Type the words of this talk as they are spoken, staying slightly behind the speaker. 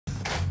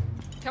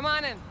Come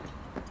on in.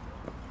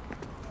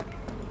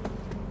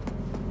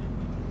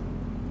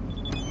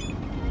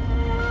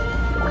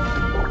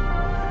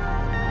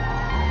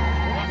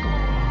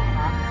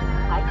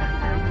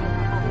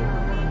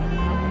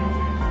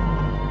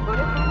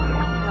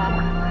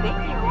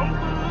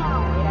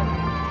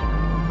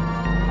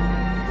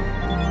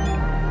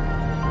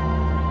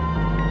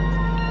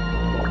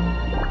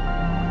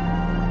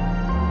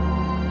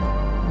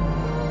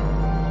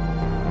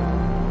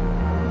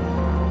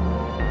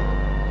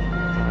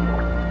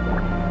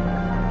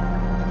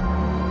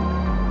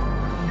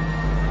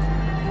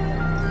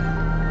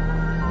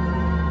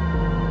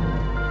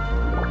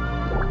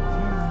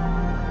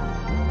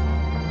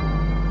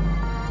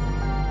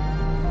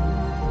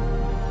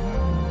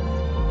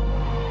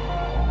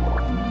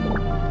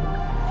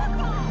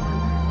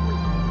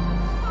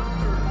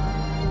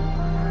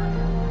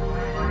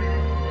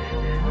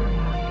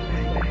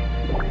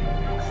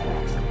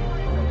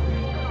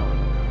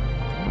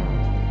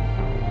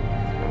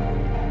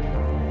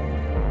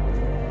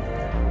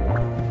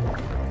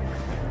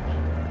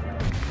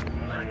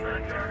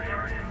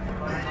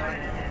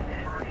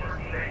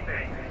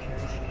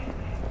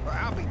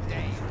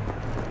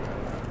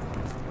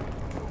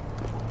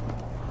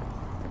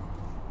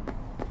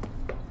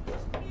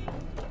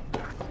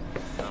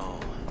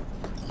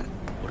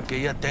 Que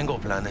ya tengo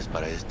planes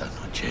para esta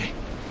noche.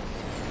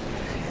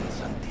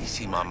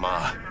 Santísima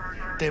ma,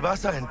 te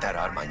vas a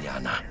enterar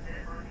mañana.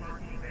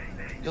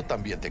 Yo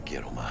también te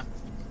quiero, ma.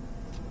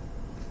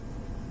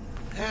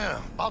 Yeah,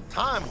 about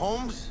time,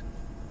 Holmes.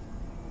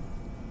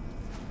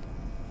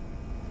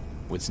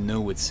 What's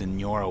new with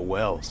Senora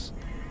Wells?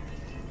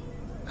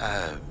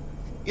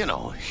 You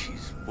know,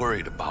 she's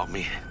worried about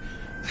me.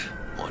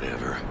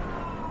 Whatever.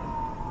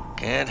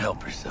 Can't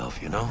help herself,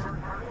 you know?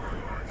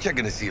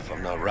 Checking to see if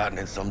I'm not rotting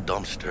in some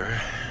dumpster,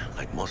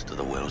 like most of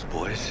the Wells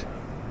boys.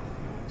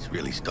 It's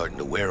really starting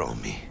to wear on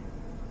me.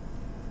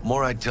 The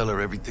more I tell her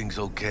everything's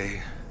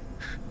okay,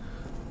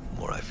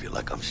 the more I feel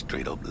like I'm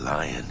straight up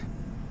lying.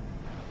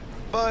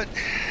 But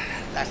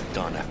that's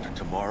done after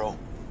tomorrow.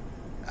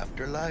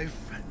 Afterlife,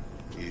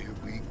 here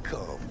we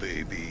come,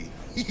 baby.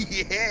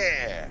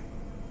 Yeah!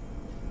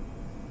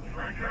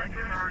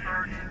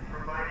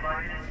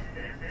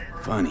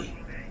 Funny.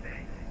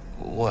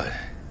 What?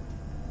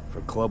 For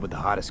a club with the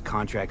hottest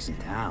contracts in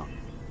town.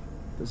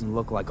 Doesn't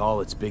look like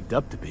all it's bigged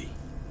up to be.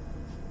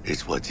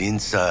 It's what's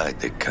inside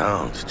that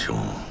counts,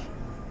 Chum.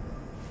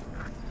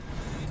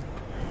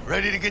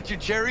 Ready to get your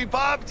cherry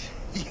popped?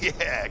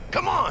 Yeah,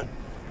 come on!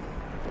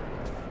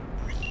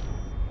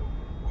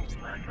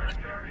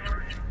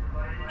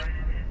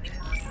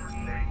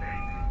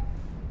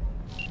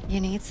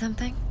 You need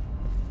something?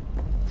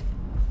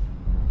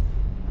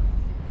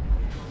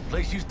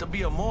 Place used to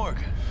be a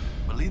morgue.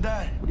 Believe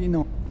that? What do you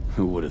know?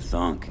 Who would have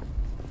thunk?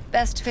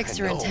 Best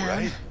fixer I know, in town.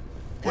 right?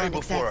 Way Found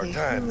before our exactly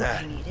time, who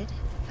that. I needed,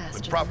 faster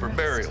When than proper the rest.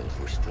 burials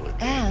were still a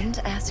thing. And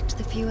asked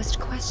the fewest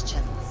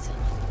questions.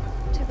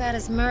 Too bad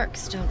his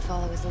mercs don't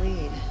follow his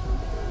lead.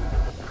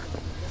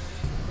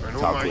 And who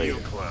Talk are you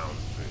later. clowns?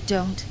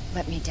 Don't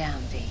let me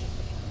down, V.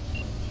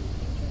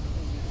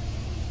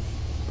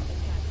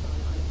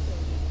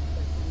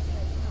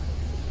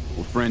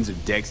 We're friends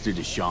of Dexter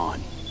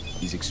Deshawn.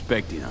 He's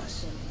expecting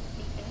us.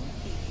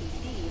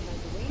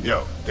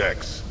 Yo,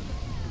 Dex.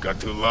 Got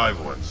 2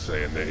 live ones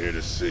saying they're here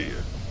to see you.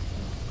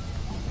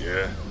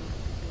 Yeah?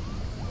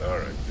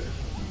 Alright then.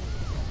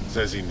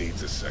 Says he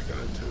needs a second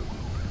or 2.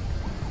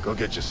 Go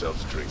get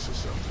yourselves drinks or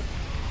something.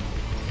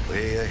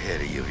 Way ahead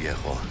of you,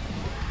 viejo.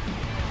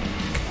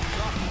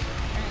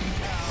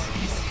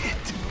 This is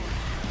it.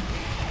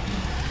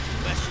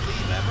 Best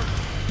leave ever.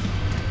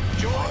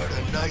 What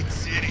a night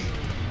city.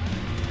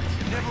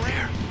 Never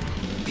there.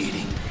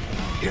 Beating.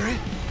 Hear it?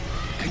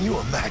 Can you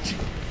imagine?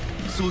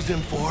 Susan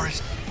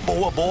Forrest,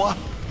 Boa Boa,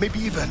 maybe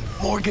even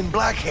Morgan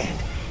Blackhand.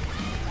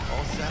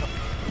 All set up.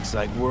 Looks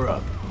like we're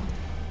up.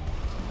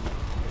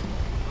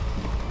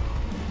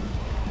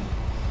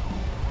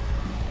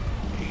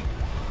 Hey,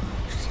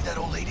 you see that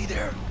old lady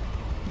there?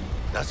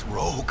 That's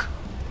Rogue.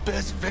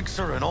 Best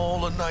fixer in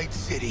all of Night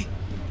City.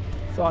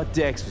 Thought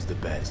Dex was the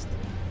best.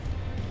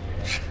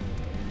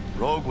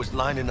 Rogue was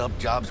lining up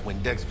jobs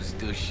when Dex was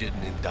still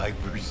shitting in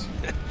diapers.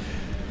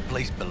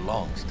 Place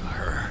belongs to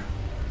her.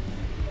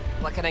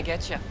 What can I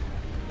get you?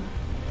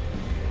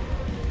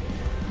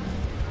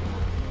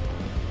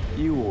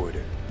 You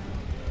order.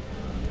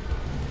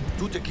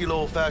 2 tequila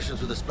old fashions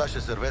with a splash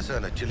of cerveza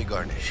and a chili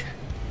garnish.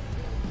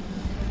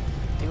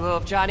 Duo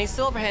of Johnny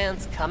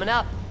Silverhands coming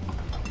up.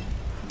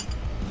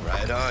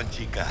 Right on,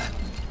 chica.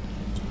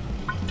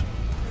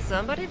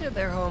 Somebody did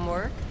their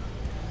homework.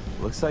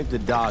 Looks like the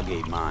dog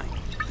ate mine.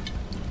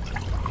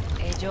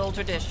 Age-old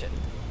tradition.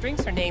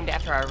 Drinks are named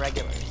after our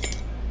regulars.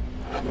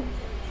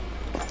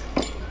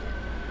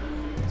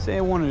 Say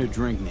I wanted a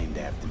drink named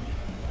after me.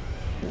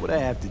 What would I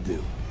have to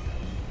do?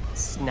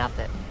 Snuff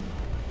it.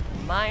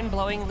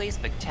 Mind-blowingly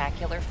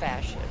spectacular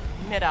fashion.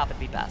 Mid-op would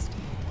be best.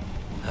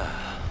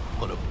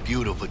 What a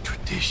beautiful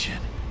tradition.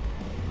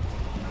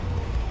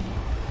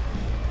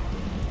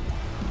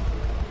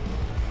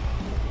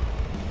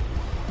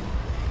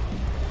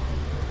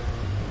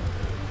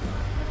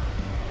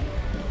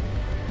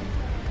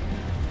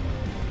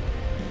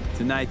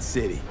 To Night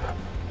City.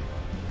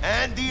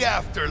 And the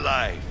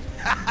afterlife.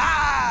 Ha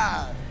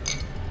ha!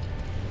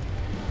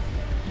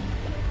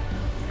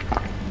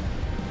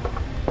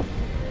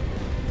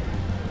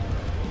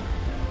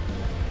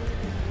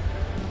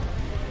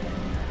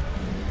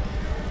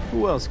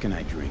 Who else can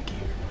I drink here?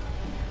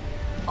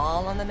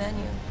 All on the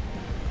menu.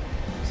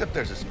 Except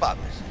there's a spot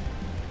missing.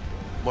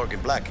 Morgan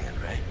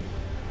Blackhand,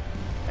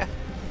 right?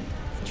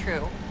 It's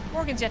true.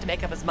 Morgan's yet to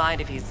make up his mind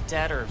if he's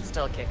dead or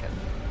still kicking.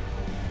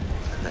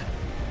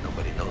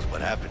 Nobody knows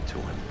what happened to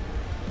him.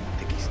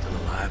 Think he's still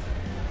alive?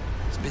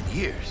 It's been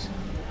years.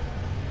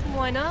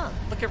 Why not?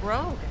 Look at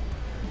Rogue.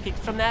 Peaked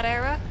from that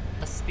era,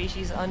 a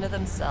species unto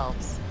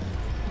themselves.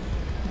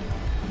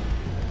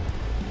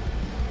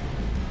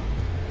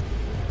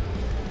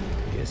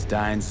 Guess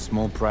dying's a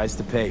small price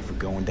to pay for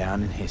going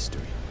down in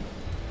history.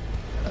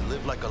 I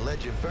live like a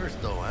legend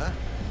first, though, huh?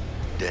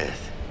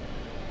 Death.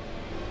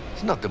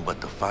 It's nothing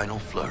but the final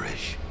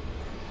flourish.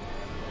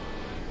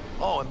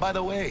 Oh, and by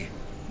the way,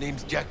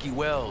 name's Jackie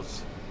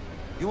Wells.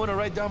 You want to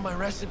write down my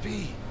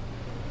recipe?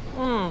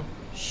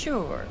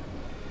 Sure.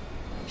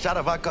 Shot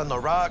of vodka on the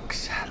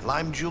rocks,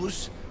 lime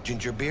juice,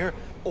 ginger beer.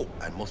 Oh,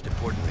 and most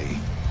importantly,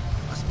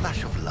 a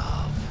splash of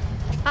love.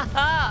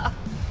 Haha!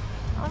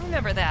 I'll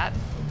remember that.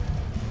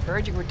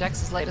 Heard you were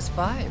Dex's latest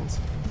finds.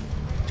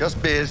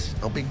 Just biz,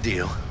 no big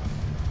deal.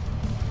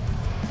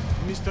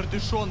 Mr.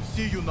 Dishon,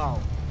 see you now.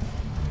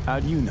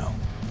 How do you know?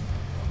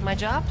 My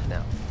job to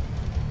know.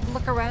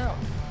 Look around.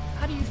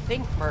 How do you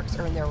think mercs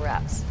earn their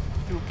reps?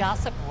 Through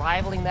gossip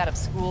rivaling that of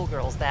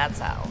schoolgirls, that's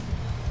how.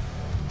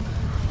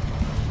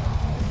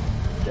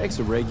 Jack's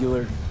a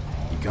regular.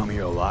 You come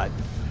here a lot.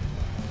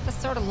 A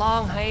sort of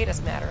long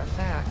hiatus, matter of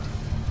fact.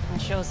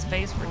 And shows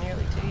face for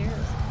nearly 2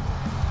 years.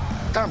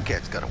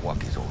 Tomcat's gotta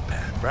walk his own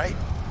path, right?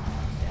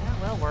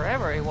 Yeah, well,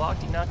 wherever he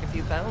walked, he knocked a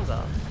few pounds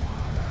off.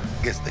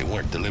 Guess they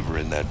weren't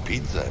delivering that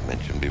pizza I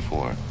mentioned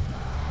before.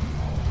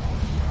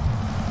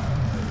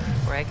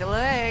 Break a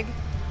leg.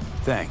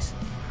 Thanks.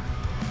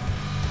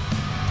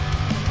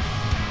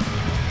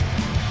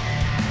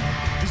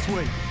 This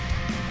way.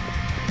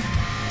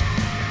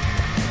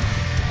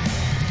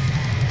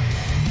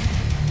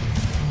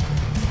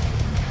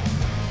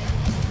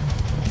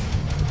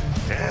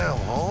 Damn,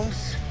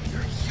 Holmes.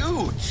 You're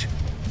huge.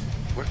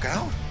 Work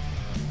out?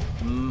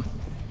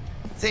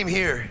 Same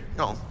here.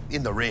 No,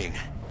 in the ring.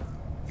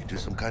 You do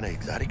some kind of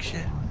exotic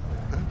shit?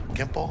 Huh?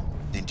 Kempo?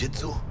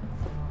 Ninjutsu?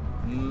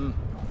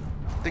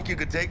 Think you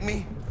could take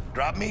me?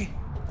 Drop me?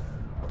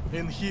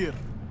 In here.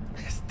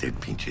 Este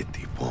pinche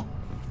tipo.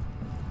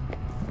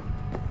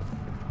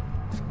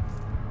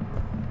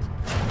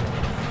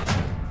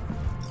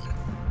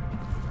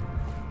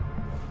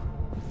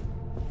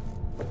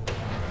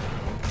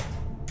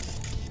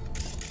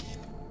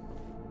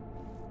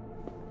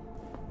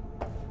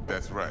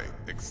 That's right,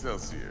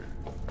 Excelsior.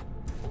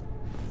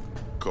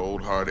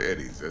 Cold hard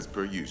eddies, as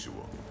per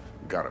usual.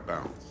 Gotta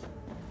bounce.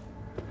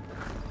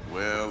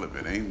 Well, if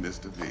it ain't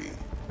Mr. V.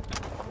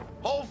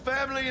 Whole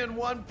family in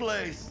one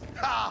place.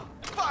 Ha!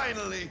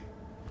 Finally!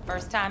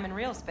 First time in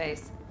real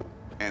space.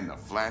 And the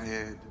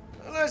flathead?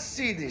 Let's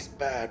see this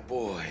bad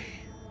boy.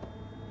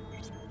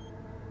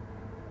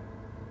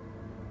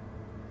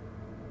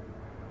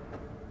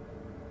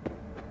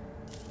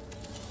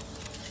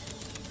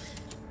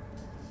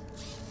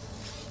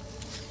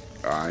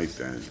 All right,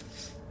 then.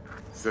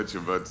 Set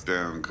your butts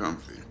down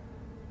comfy.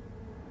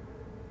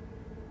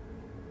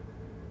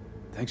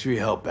 Thanks for your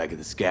help back at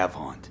the scav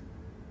haunt.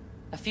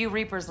 A few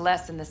Reapers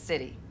less in the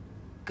city.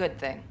 Good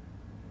thing.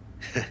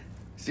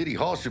 City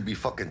Hall should be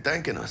fucking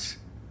thanking us.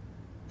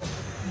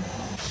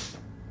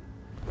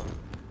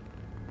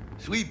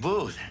 Sweet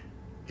booth.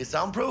 It's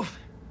soundproof?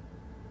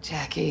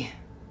 Jackie.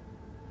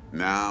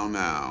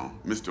 Now,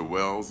 Mr.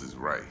 Wells is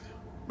right.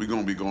 We're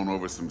gonna be going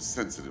over some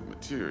sensitive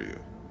material.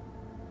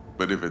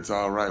 But if it's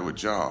all right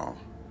with y'all,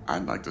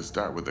 I'd like to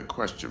start with a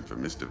question for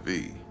Mr.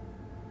 V.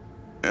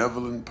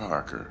 Evelyn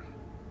Parker,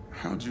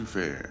 how'd you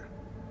fare?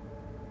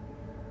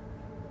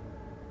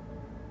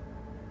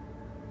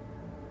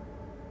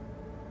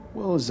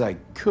 Well as I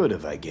could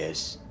have, I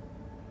guess.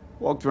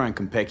 Walked around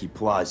Konpeki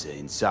Plaza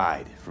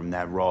inside from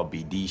that raw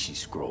BD she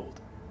scrolled.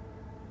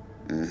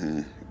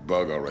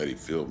 Bug already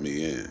filled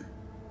me in.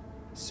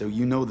 So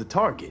you know the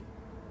target.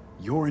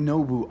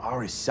 Yorinobu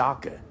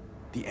Arasaka,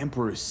 the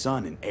Emperor's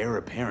son and heir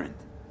apparent.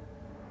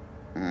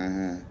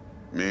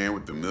 Man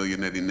with the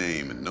millionaire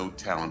name and no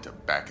talent to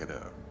back it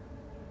up.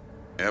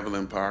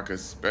 Evelyn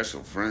Parker's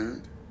special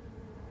friend?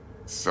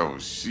 So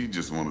she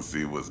just want to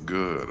see what's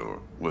good, or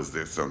was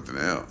there something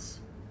else?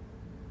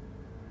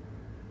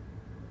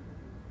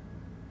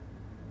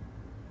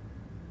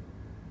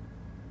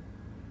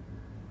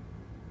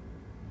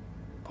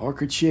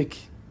 Parker chick?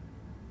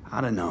 I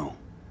don't know.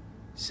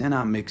 Sent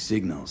out mixed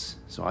signals,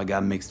 so I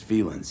got mixed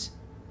feelings.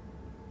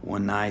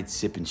 One night,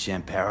 sipping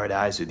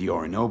Champaradise with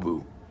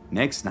Yorinobu.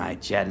 Next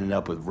night, chatting it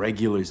up with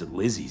regulars at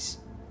Lizzie's.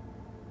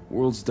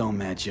 Worlds don't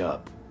match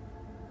up.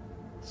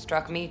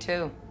 Struck me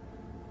too.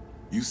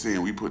 You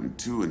saying we putting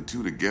 2 and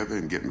 2 together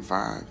and getting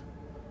 5?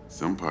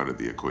 Some part of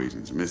the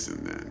equation's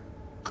missing then,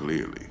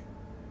 clearly.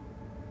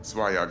 That's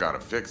why y'all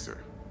gotta fix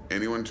her.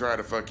 Anyone try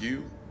to fuck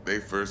you, they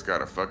first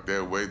gotta fuck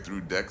their way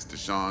through Dex to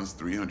Sean's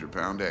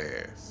 300-pound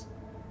ass.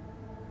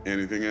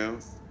 Anything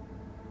else?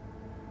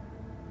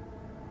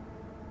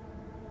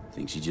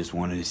 Think she just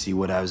wanted to see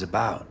what I was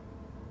about.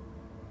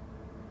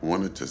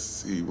 Wanted to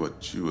see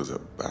what you was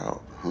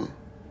about, huh?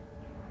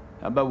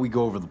 How about we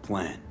go over the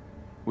plan?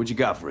 What you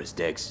got for us,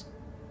 Dex?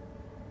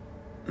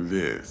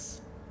 This.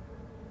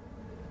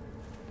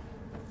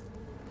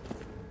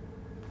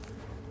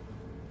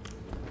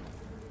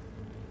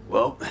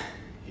 Well,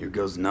 here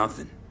goes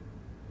nothing.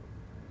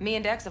 Me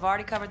and Dex have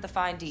already covered the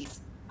fine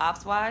deeds.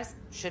 Ops-wise,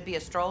 should be a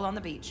stroll on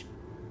the beach.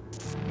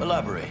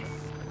 Elaborate.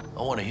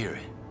 I want to hear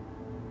it.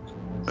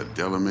 A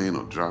Delamain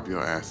will drop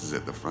your asses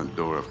at the front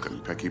door of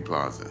Konpeki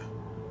Plaza.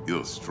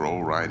 You'll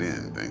stroll right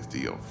in thanks to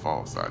your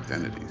false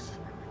identities.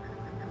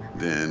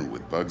 Then,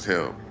 with Bug's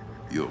help,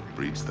 you'll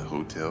breach the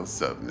hotel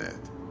subnet.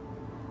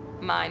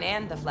 Mine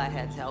and the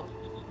Flathead's help.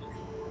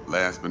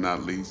 Last but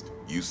not least,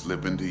 you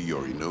slip into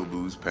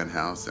Yorinobu's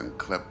penthouse and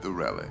clep the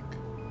relic.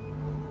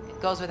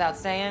 It goes without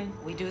saying,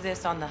 we do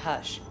this on the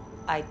hush.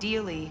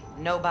 Ideally,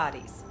 no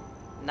bodies.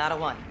 Not a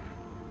one.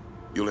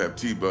 You'll have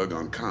T-Bug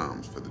on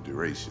comms for the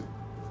duration.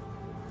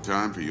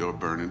 Time for your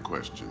burning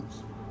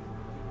questions.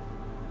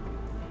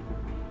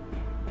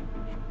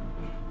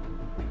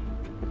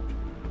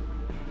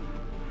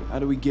 How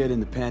do we get in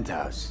the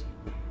penthouse?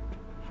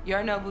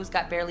 Yorinobu's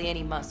got barely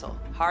any muscle.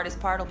 Hardest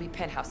part will be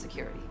penthouse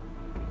security.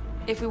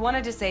 If we want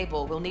to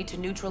disable, we'll need to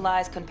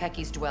neutralize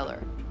Konpeki's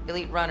dweller.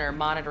 Elite runner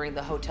monitoring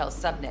the hotel's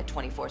subnet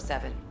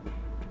 24/7.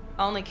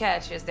 Only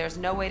catch is there's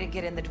no way to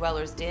get in the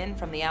dweller's den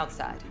from the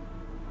outside.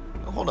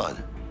 Hold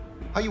on.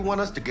 How you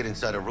want us to get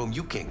inside a room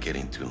you can't get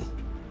into?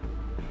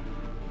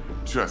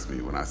 Trust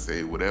me when I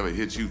say whatever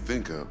hit you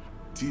think of,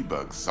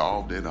 T-Bug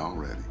solved it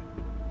already.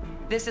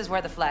 This is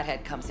where the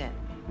Flathead comes in.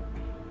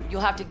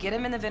 You'll have to get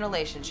him in the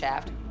ventilation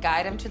shaft,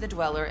 guide him to the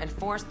dweller, and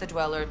force the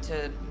dweller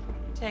to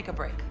take a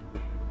break.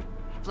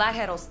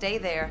 Flathead will stay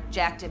there,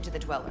 jacked into the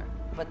dweller.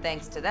 But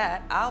thanks to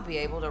that, I'll be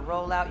able to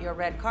roll out your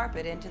red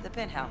carpet into the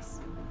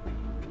penthouse.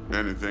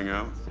 Anything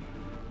else?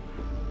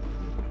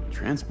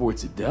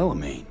 Transport's a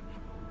Delamain.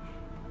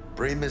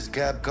 Primus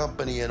Cab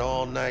Company in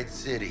All Night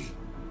City.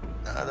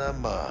 Nada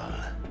mal.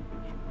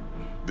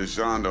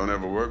 Deshaun don't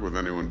ever work with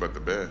anyone but the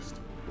best.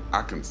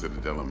 I consider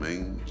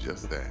Delamain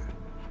just that.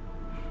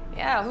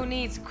 Yeah, who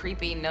needs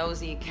creepy,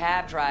 nosy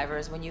cab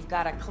drivers when you've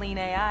got a clean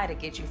AI to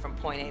get you from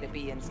point A to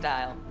B in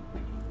style?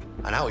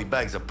 And how he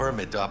bags a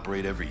permit to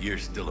operate every year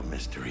is still a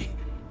mystery.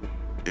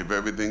 If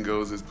everything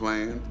goes as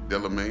planned,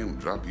 Delamain will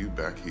drop you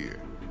back here.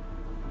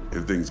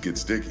 If things get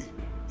sticky,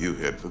 you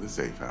head for the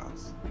safe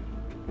house.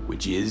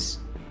 Which is?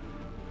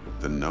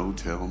 The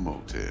no-tell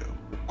motel.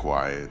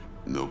 Quiet,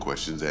 no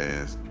questions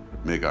asked.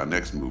 Make our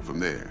next move from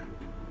there.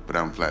 But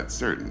I'm flat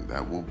certain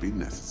that won't be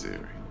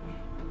necessary.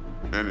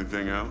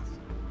 Anything else?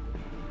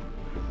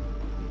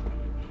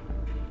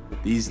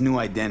 These new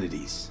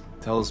identities.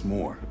 Tell us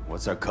more.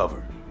 What's our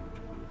cover?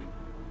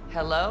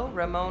 Hello,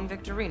 Ramon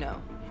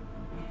Victorino.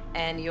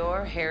 And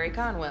you're Harry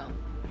Conwell.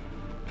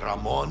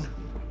 Ramon?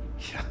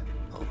 Yeah,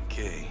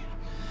 okay.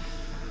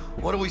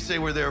 What do we say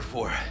we're there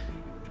for?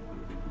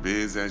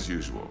 Biz as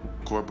usual.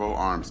 Corpo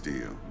arms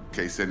deal. In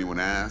case anyone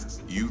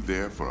asks, you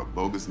there for a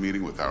bogus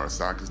meeting with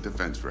Arasaka's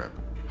defense rep,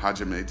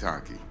 Hajime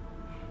Taki.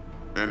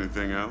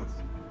 Anything else?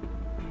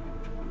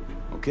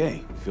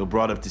 Okay, feel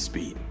brought up to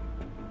speed.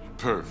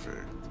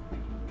 Perfect.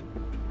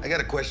 I got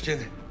a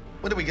question.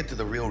 When do we get to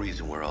the real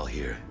reason we're all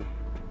here?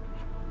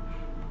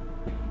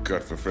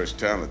 Cut for fresh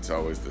talent's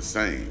always the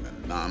same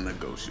and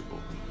non-negotiable.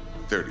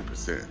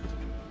 30%.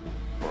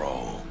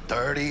 Bro,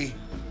 30?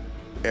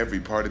 Every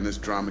part in this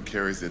drama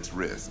carries its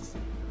risks.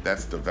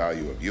 That's the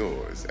value of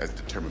yours, as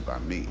determined by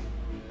me.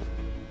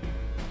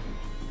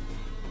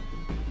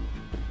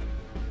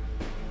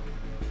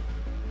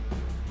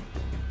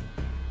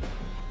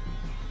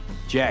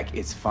 Jack,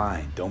 it's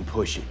fine. Don't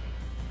push it.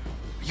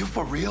 You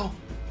for real?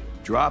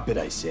 Drop it,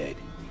 I said.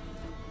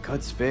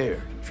 Cut's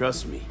fair.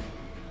 Trust me.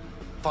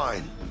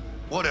 Fine.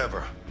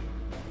 Whatever.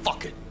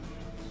 Fuck it.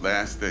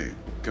 Last thing,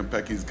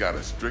 Konpeki's got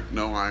a strict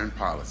no-iron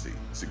policy.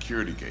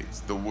 Security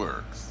gates, the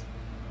works.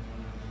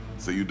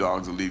 So you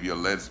dogs will leave your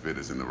lead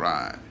spitters in the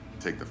ride.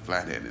 Take the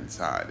Flathead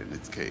inside in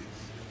its case.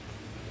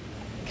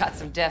 Got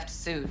some deft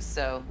suits,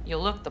 so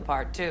you'll look the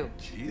part too.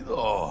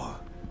 Chido.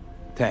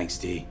 Thanks,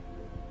 T.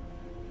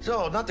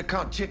 So, not to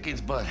count chickens,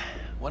 but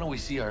why don't we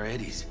see our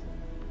eddies?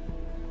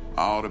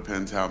 All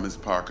depends how Miss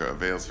Parker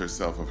avails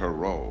herself of her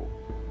role.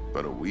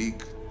 But a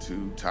week,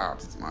 2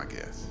 tops is my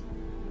guess.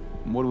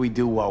 What do we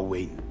do while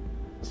waiting?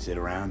 Sit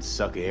around,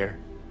 suck air?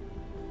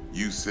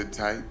 You sit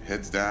tight,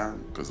 heads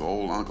down, cause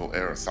old Uncle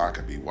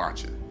Arasaka be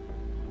watching.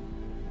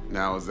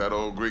 Now, as that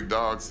old Greek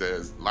dog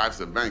says, life's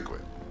a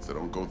banquet, so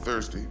don't go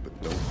thirsty,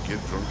 but don't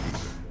get drunk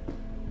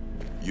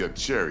either. Your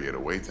chariot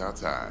awaits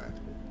outside.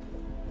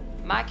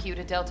 My cue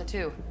to Delta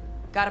 2.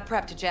 Gotta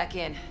prep to jack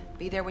in.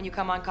 Be there when you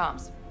come on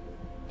comms.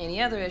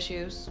 Any other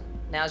issues,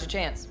 now's your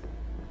chance.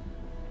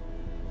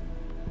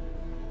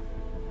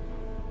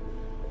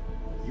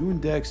 You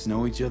and Dex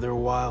know each other a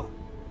while?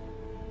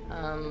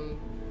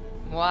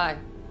 Why?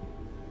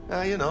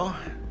 You know,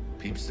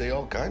 peeps say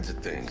all kinds of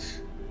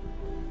things.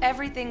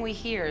 Everything we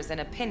hear is an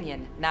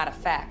opinion, not a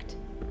fact.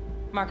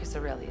 Marcus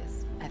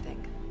Aurelius, I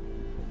think.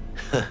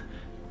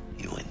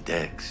 You and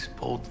Dex,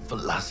 both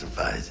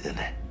philosophizing.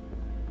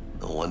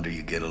 No wonder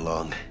you get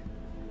along.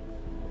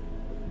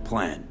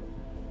 Plan.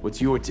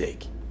 What's your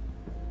take?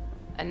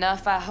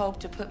 Enough, I hope,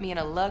 to put me in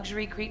a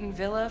luxury Cretan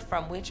villa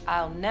from which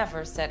I'll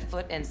never set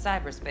foot in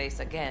cyberspace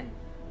again.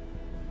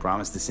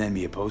 Promise to send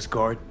me a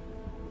postcard?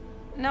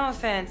 No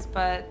offense,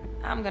 but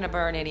I'm gonna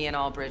burn any and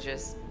all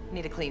bridges.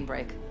 Need a clean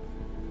break.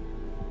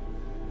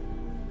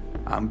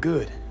 I'm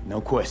good. No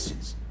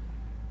questions.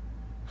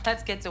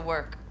 Let's get to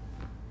work.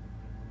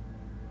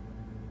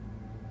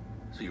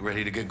 So you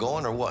ready to get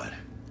going or what?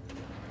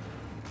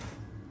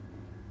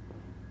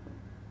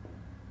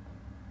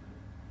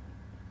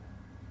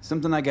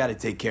 Something I gotta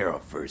take care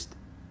of first.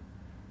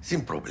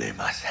 Sin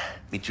problemas.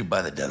 Meet you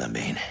by the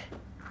Delamain.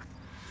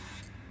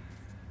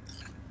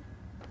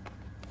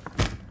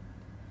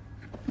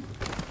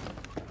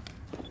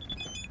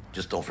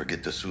 Just don't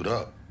forget to suit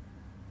up.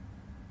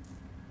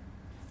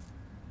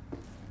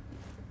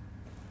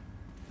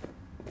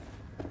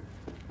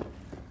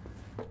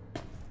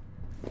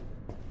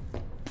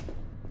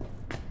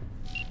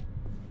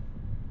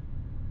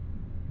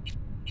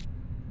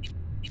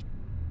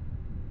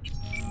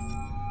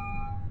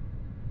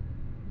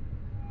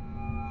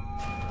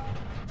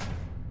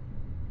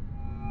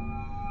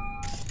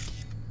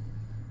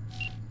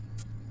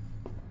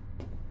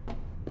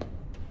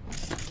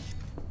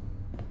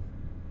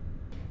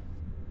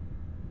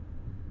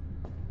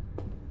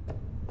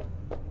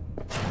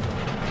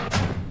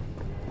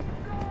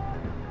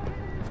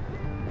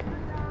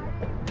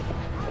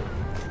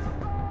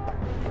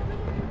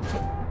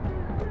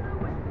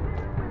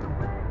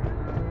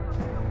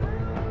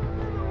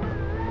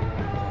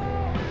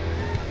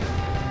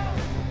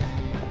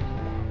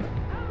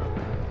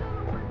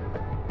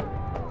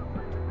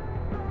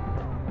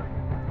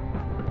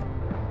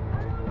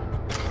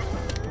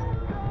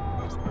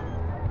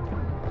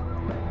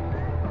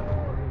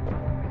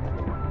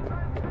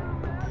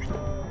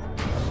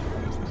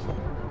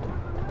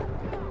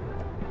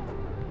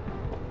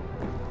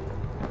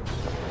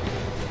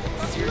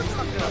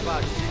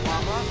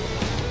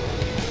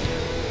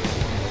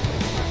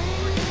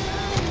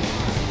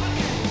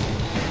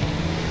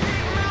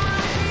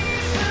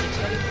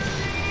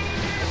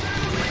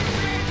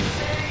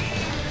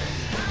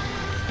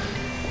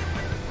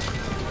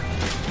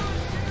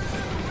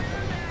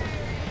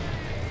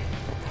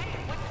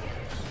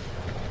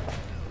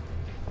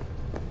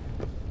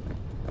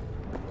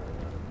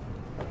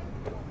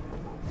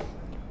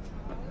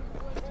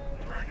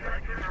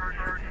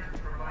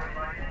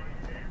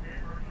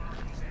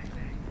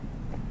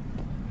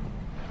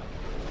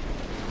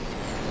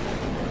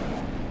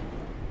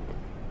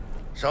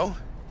 So,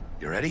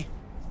 you ready?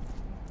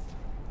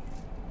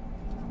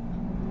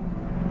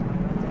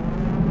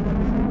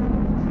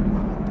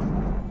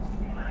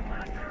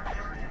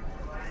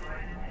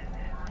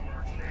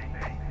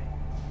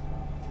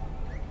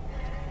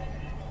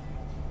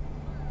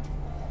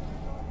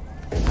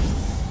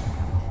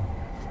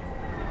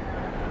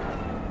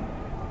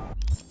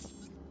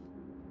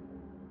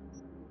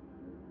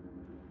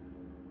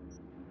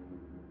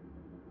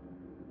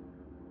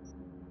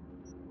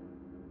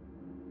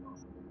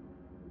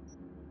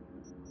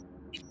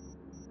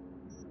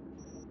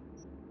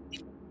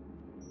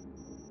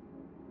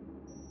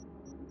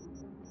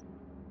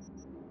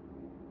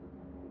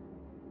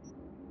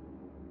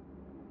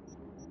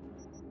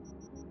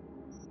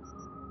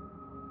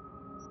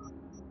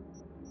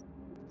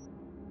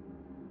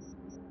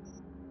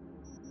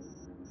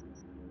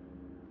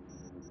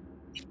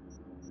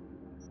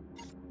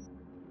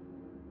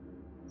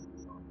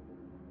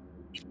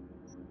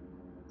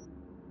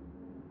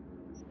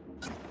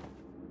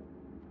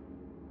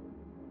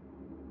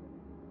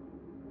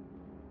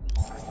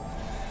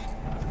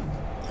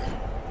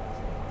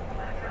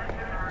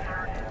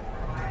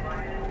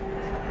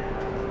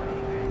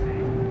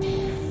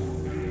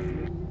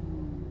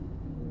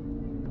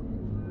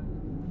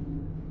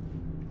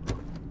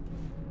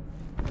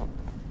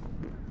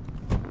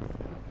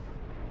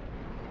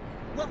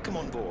 Welcome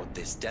on board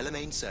this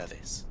Delamain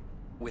service.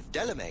 With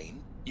Delamain,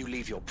 you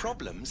leave your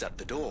problems at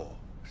the door.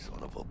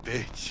 Son of a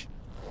bitch.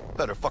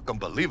 Better fucking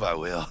believe I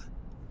will.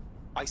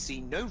 I see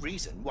no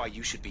reason why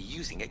you should be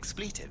using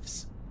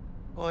expletives.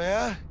 Oh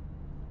yeah?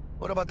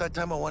 What about that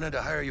time I wanted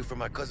to hire you for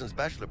my cousin's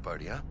bachelor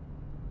party, huh?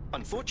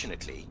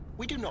 Unfortunately,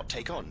 we do not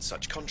take on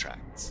such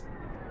contracts.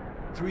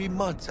 3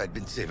 months I'd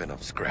been saving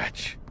up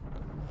scratch.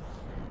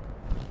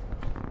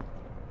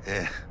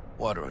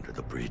 Water under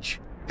the bridge.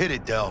 Hit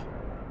it, Del.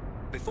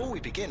 Before we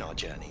begin our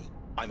journey,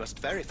 I must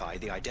verify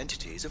the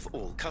identities of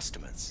all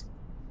customers.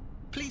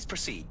 Please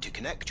proceed to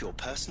connect your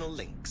personal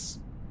links.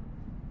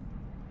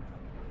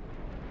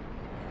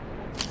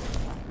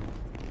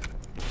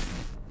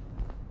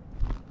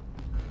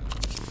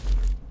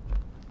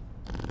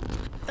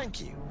 Thank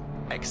you.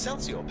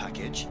 Excelsior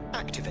package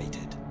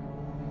activated.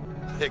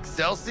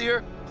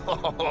 Excelsior?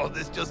 Oh,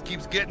 this just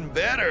keeps getting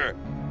better.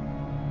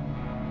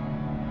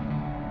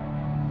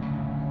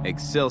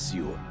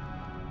 Excelsior.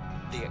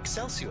 The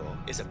Excelsior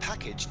is a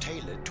package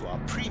tailored to our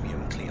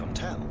premium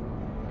clientele.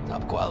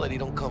 Top quality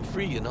don't come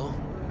free, you know.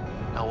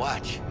 Now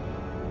watch.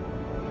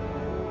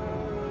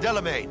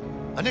 Delamain,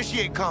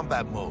 initiate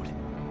combat mode.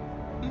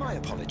 My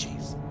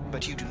apologies,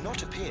 but you do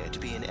not appear to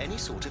be in any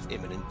sort of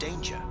imminent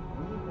danger.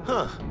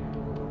 Huh.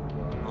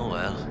 Oh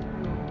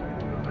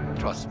well.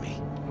 Trust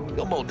me,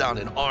 you'll mow down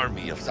an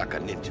army of Saka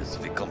ninjas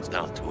if it comes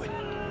down to it.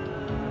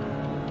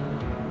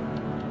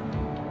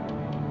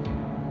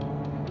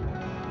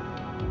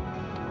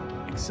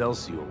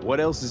 Excelsior. What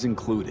else is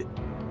included?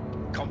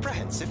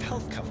 Comprehensive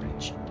health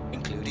coverage,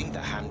 including the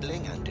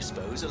handling and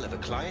disposal of a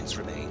client's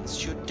remains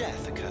should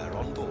death occur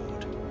on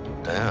board.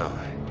 Damn.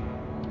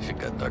 Shit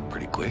got dark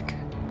pretty quick.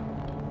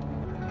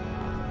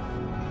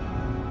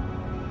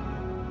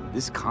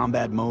 This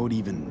combat mode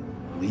even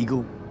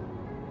legal?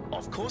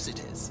 Of course it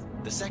is.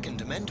 The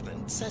Second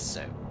Amendment says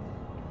so.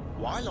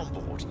 While on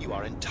board, you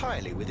are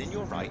entirely within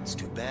your rights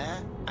to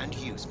bear and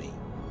use me.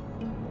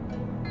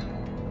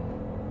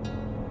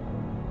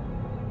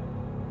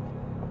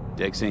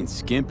 Dex ain't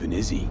skimping,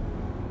 is he?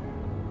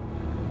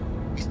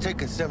 He's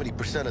taking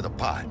 70% of the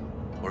pot.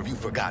 Or have you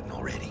forgotten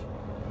already?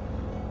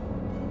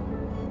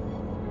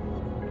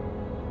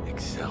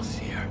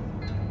 Excelsior.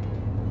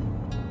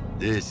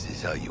 This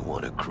is how you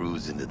want to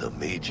cruise into the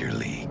major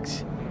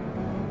leagues.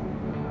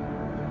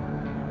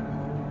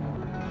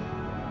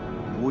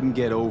 Wouldn't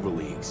get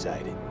overly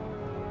excited.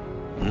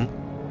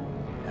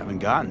 Haven't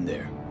gotten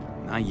there.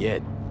 Not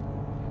yet.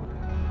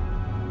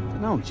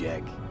 Dunno,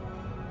 Jack.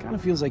 Kinda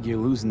feels like you're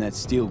losing that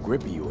steel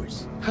grip of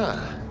yours. Huh.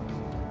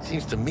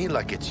 Seems to me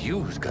like it's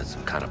you who's got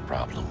some kind of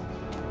problem.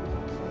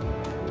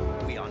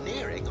 We are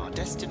nearing our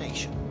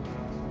destination.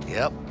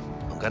 Yep.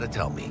 Don't gotta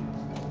tell me.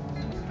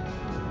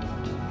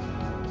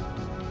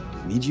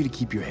 Need you to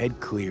keep your head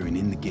clear and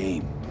in the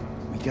game.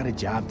 We got a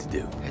job to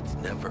do. It's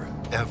never,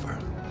 ever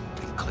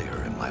been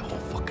clearer in my whole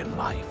fucking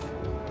life.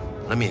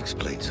 Let me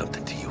explain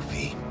something to you,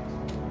 V.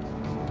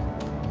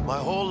 My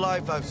whole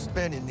life I've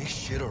spent in this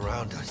shit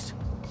around us.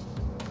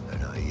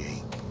 And I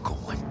ain't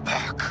going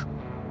back.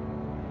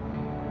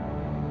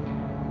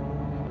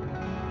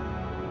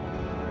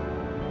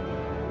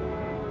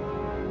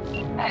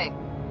 Hey,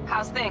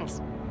 how's things?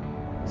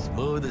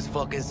 Smooth as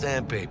fucking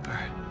sandpaper.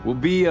 We'll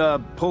be,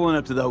 pulling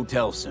up to the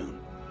hotel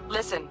soon.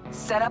 Listen,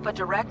 set up a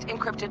direct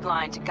encrypted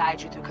line to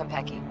guide you through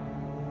Konpeki.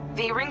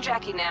 V, ring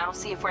Jackie now,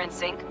 see if we're in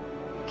sync.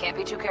 Can't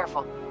be too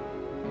careful.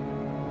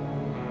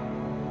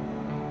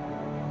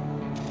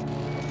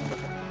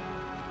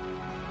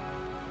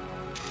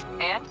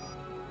 And?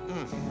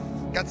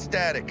 Got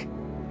static.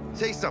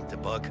 Say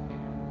something, Bug.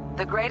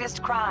 The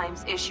greatest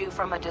crimes issue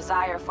from a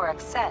desire for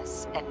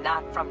excess and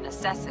not from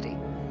necessity.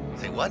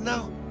 Say what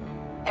now?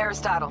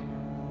 Aristotle.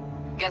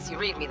 Guess you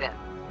read me then.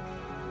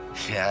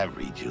 Yeah, I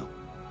read you.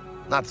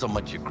 Not so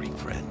much your Greek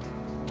friend.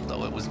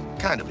 Though it was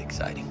kind of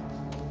exciting.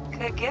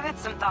 Could give it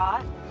some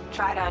thought.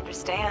 Try to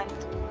understand.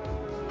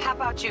 How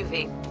about you,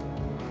 V?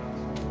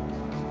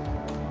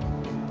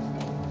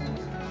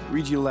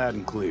 Read you loud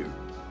and clear.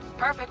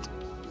 Perfect.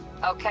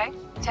 Okay,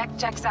 tech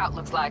checks out,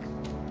 looks like.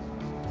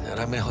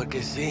 Será mejor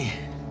que sí.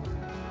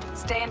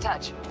 Stay in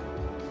touch.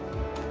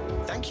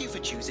 Thank you for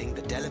choosing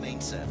the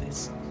Delamain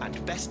service,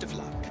 and best of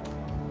luck.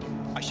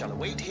 I shall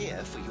await here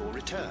for your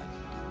return.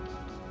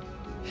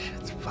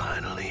 Shit's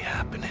finally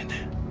happening.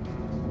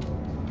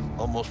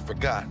 Almost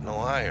forgot, no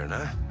iron,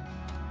 huh?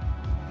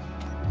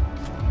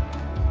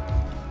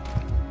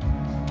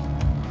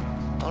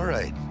 All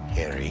right,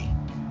 Harry.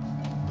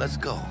 Let's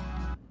go.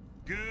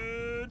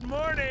 Good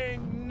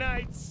morning,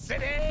 Night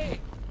City!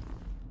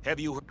 Have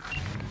you...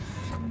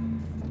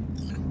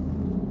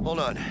 Hold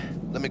on.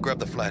 Let me grab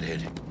the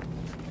flathead.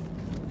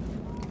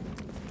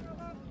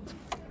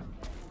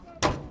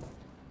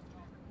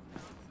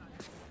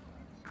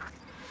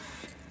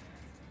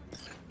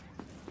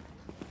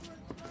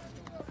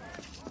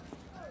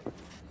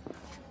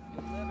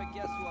 You'll never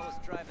guess who I was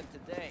driving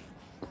today.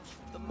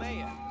 The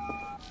mayor.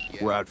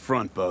 We're out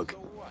front, Bug.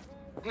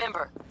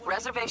 Remember,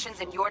 reservations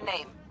in your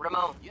name,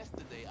 Ramon.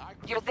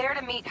 You're there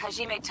to meet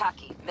Hajime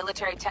Taki,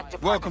 military tech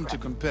department. Welcome to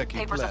Konpeki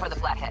Papers are Plaza. for the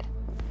flathead.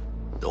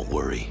 Don't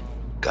worry.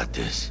 Got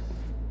this.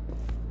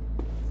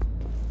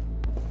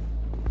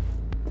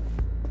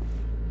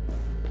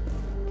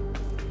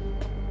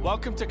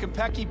 Welcome to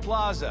Konpeki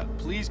Plaza.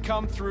 Please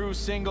come through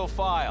single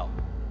file.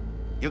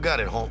 You got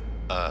it, home.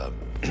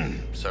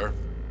 Sir?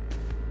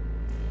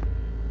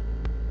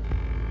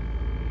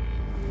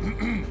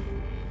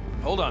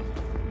 Hold on.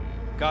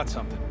 Got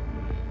something.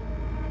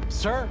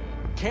 Sir,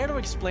 care to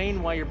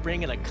explain why you're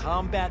bringing a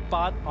combat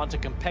bot onto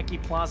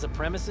Konpeki Plaza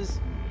premises?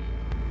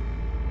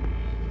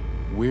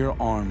 We're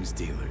arms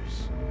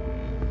dealers.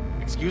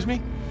 Excuse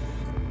me?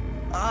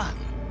 Ah,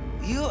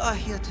 you are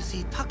here to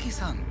see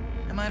Taki-san,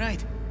 am I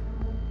right?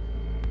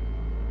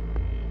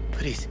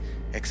 Please,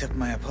 accept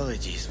my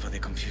apologies for the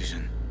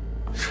confusion.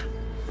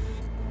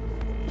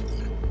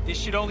 This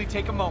should only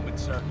take a moment,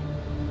 sir.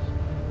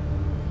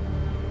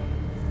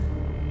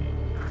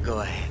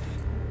 Go ahead.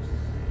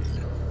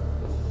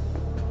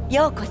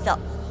 Yokoso.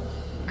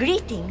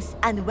 Greetings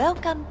and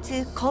welcome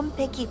to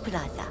Konpeki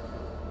Plaza.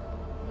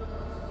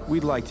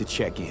 We'd like to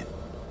check in.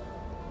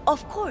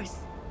 Of course.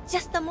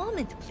 Just a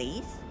moment,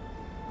 please.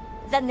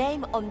 The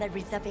name on the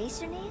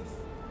reservation is?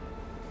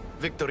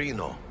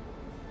 Victorino.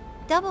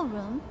 Double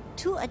room,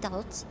 2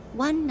 adults,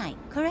 1 night,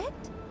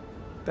 correct?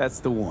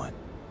 That's the one.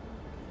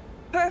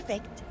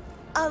 Perfect.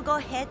 I'll go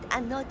ahead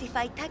and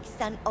notify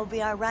Taki-san of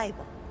your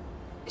arrival.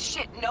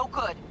 Shit, no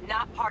good.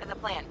 Not part of the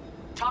plan.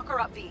 Talk her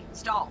up, V.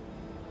 Stall.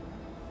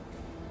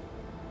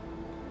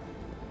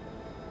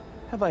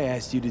 Have I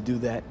asked you to do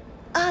that?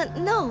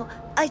 No.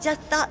 I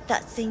just thought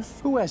that since...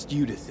 Who asked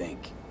you to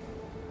think?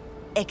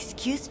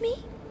 Excuse me?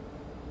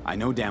 I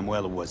know damn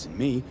well it wasn't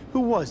me.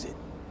 Who was it?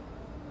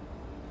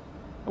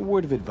 A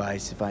word of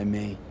advice, if I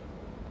may.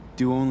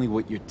 Do only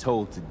what you're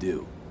told to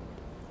do.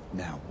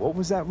 Now, what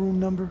was that room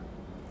number?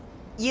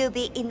 You'll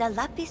be in the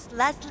Lapis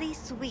Lazuli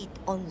suite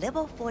on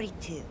level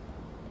 42.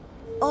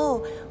 Oh,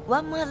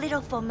 one more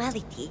little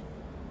formality.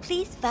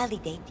 Please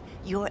validate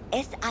your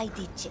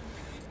SID chip.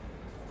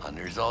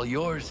 Honor's all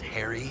yours,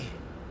 Harry.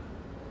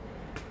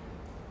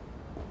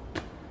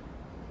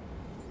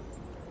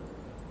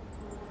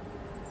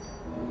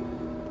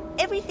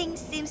 Everything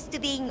seems to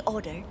be in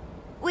order.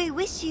 We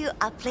wish you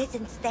a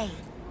pleasant stay.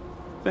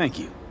 Thank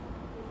you.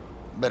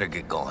 Better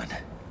get going.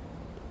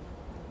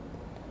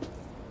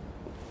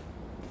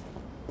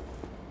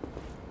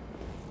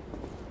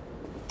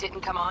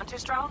 Didn't come on too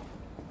strong?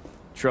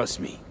 Trust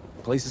me,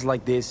 places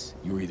like this,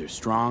 you're either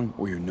strong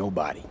or you're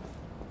nobody.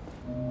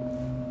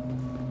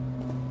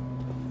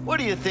 What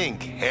do you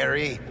think,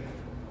 Harry?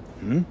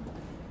 Hmm?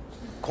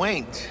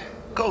 Quaint,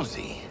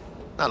 cozy.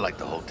 Not like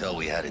the hotel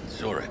we had in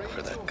Zurich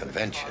for that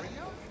convention.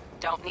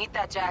 Don't need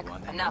that, Jack.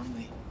 Enough.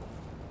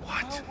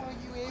 What?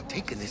 I'm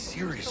taking this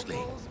seriously.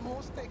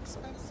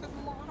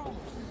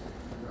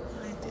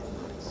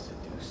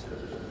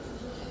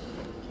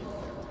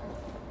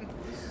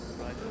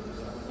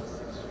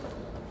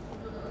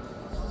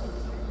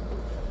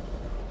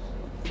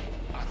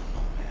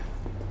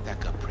 That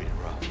got pretty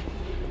rough.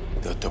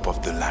 The top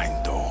of the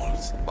line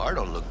dolls. Bar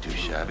don't look too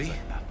shabby.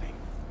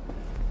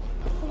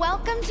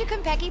 Welcome to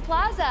Konpeki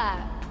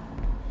Plaza.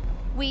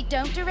 We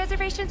don't do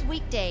reservations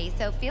weekdays,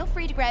 so feel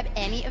free to grab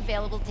any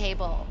available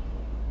table.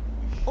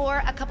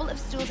 Or a couple of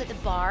stools at the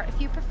bar if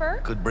you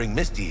prefer. Could bring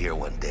Misty here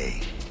one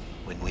day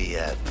when we,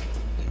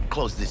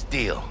 close this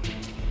deal.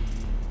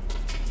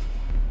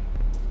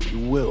 You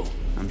will,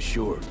 I'm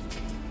sure.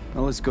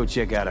 Now let's go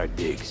check out our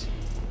digs.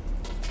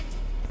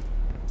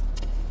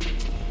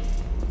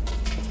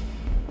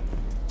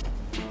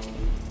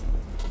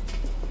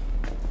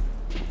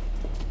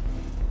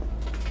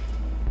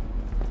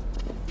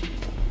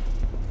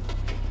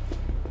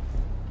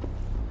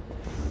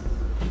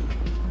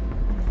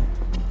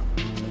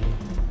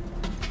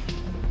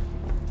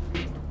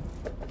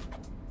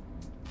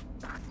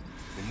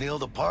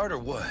 Nailed apart or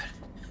what?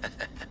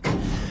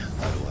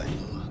 How do I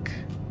look?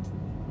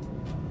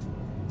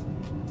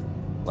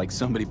 Like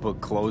somebody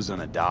put clothes on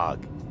a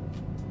dog.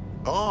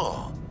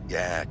 Oh,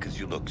 yeah, 'cause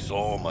you look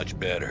so much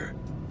better.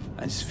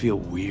 I just feel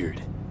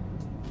weird.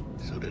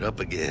 Suit it up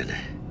again.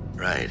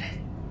 Right.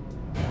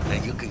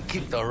 And you can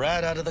kick the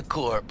rat out of the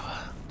corp,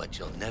 but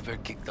you'll never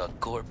kick the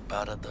corp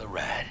out of the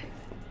rat.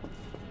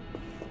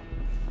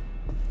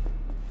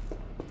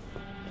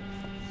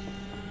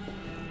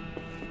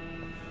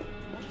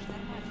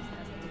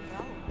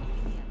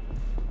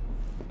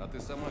 А ты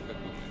сама как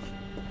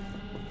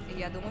думаешь?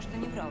 Я думаю, что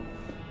не врал.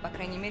 По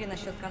крайней мере,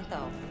 насчет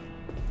канталов.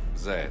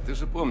 Зая, ты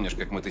же помнишь,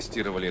 как мы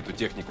тестировали эту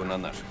технику на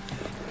наших?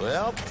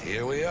 Well,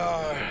 here we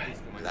are.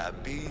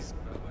 Lapis.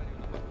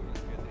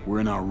 We're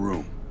in our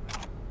room.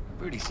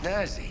 Pretty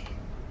snazzy.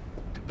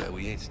 Too bad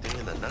we ain't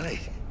staying the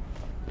night.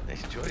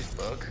 Nice choice,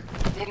 Buck.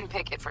 Didn't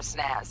pick it for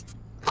snaz.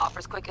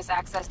 Offers quickest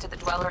access to the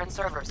dweller and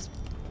servers.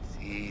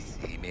 Sí,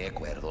 me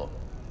acuerdo.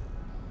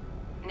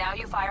 Now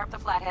you fire up the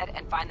flathead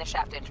and find the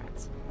shaft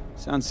entrance.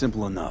 Sounds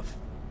simple enough.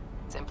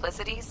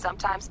 Simplicity,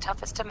 sometimes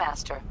toughest to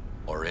master.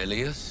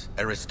 Aurelius?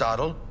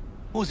 Aristotle?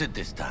 Who's it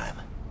this time?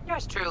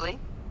 Yours truly.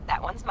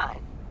 That one's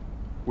mine.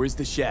 Where's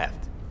the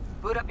shaft?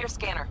 Boot up your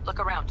scanner. Look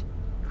around.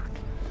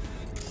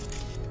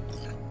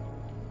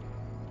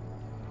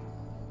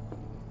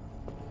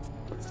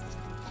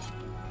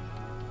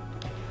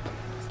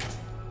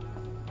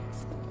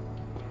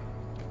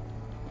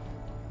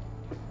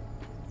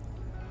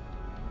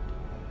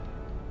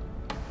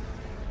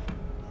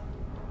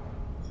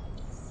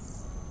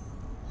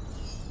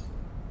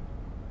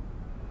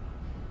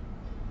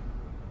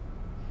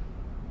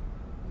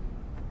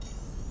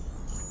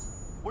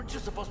 Weren't you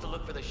supposed to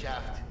look for the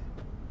shaft?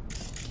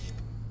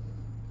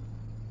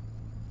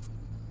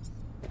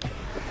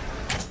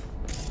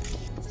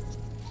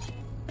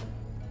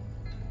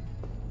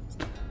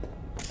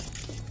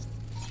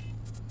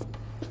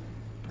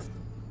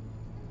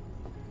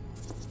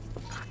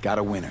 Got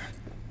a winner.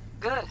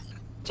 Good.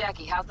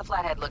 Jackie, how's the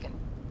flathead looking?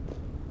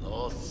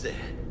 All set.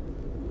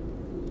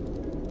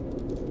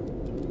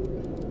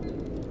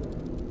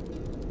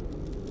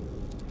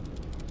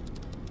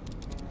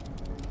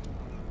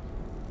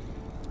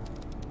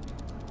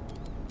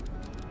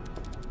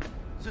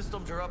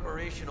 are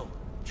operational.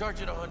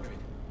 Charge it 100.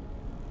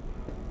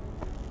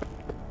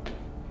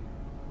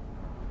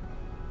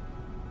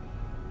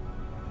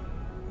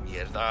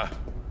 Mierda.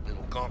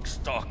 Little gonk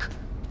stock.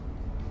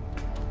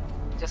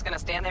 Just gonna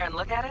stand there and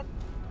look at it?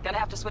 Gonna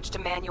have to switch to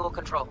manual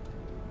control.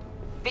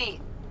 V,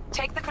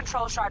 take the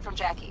control shard from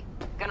Jackie.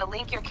 Gonna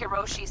link your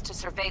Kiroshis to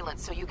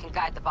surveillance so you can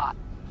guide the bot.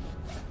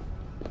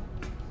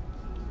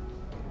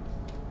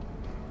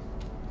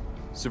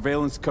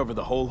 Surveillance cover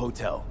the whole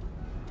hotel.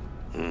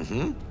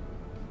 Mm-hmm.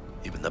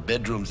 Even the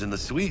bedrooms and the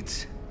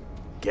suites.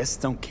 Guests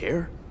don't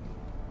care?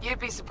 You'd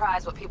be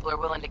surprised what people are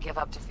willing to give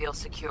up to feel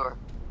secure.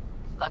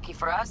 Lucky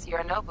for us,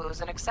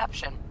 Yorinobu's an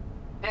exception.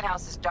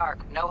 Penthouse is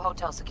dark, no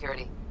hotel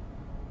security.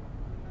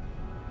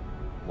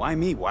 Why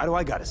me? Why do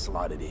I gotta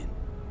slot it in?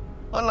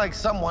 Unlike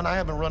someone, I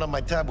haven't run on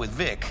my tab with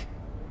Vic.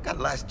 Got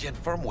last-gen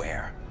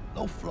firmware.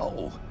 No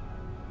flow.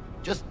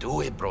 Just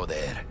do it, brother.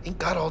 Ain't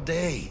got all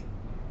day.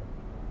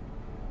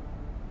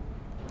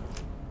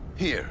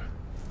 Here.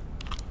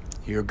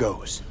 Here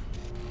goes.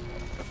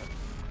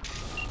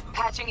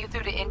 Patching you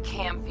through to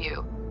in-cam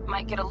view.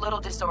 Might get a little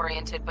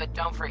disoriented, but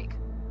don't freak.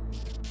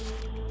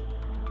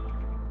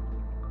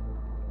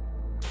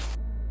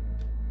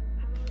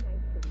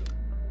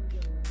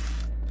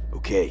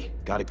 Okay,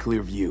 got a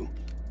clear view.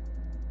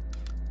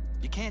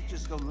 You can't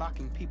just go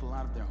locking people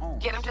out of their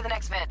homes. Get them to the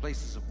next vent.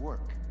 Places of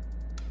work.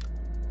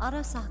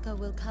 Arasaka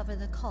will cover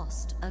the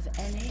cost of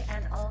any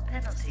and all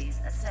penalties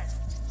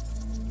assessed.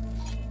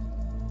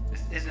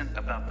 This isn't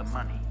about the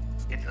money.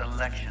 It's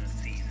election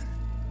season.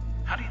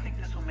 How do you think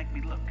this will make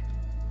me look?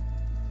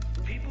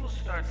 People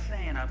start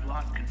saying I've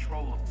lost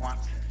control of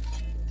Watson,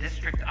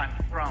 district I'm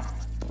from.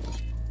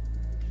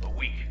 A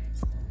week.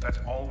 That's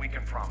all we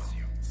can promise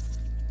you.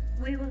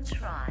 We will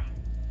try,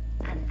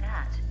 and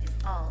that is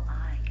all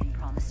I can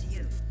promise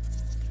you.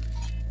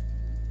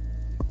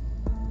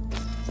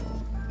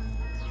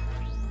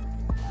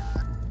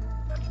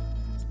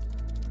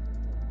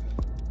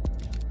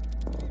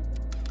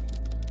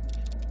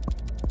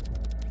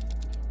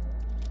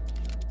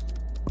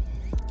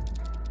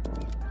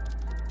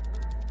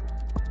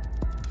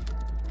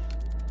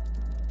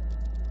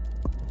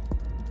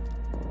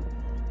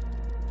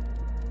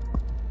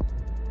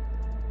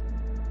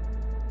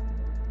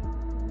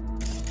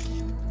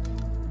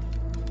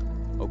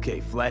 Okay,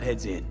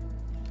 Flathead's in.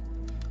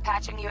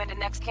 Patching you into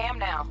next cam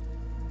now.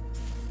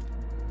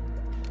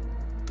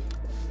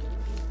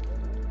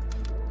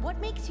 What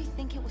makes you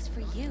think it was for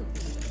you?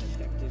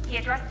 He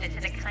addressed it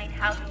to the kind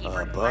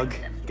housekeeper. Bug?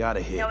 Got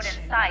a hitch. Note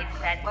inside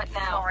said, What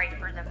now? Sorry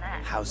for the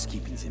mess.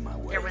 Housekeeping's in my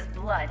way. There was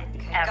blood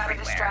everywhere. Gotta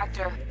distract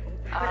her.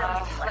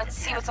 Let's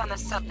see what's on the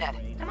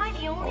subnet. Am I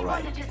the only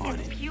one that just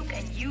gets puke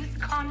and used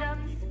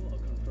condoms?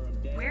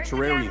 Where's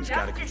Terrarium's the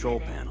got a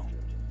control panel.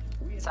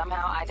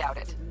 Somehow, I doubt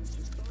it.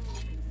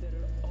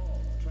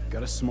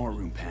 Got a smart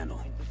room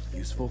panel.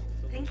 Useful?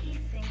 Think he's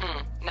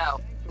single?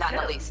 No, not in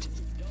the least.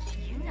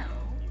 You know.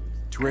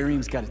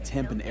 Terrarium's got a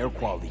temp and air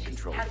quality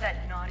control. Has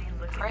that naughty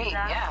look Great, in his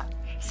eye? yeah.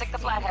 Stick the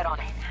flathead on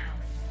it.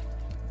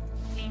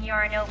 Seen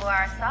Yorinobu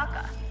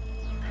Arasaka.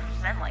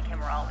 Men like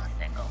him are always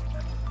single.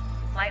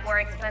 Might wear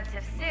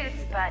expensive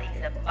suits, but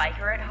he's a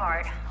biker at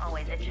heart,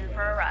 always itching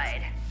for a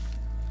ride.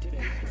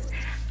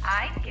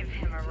 I'd give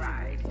him a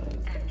ride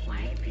and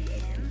wipe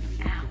him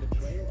out.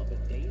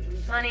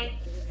 Honey,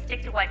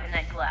 stick to wiping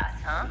that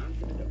glass, huh?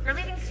 You're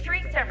leaving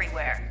streaks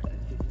everywhere.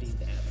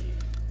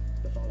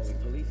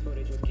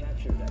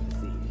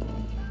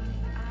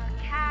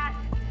 Cat,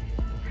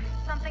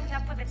 something's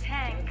up with the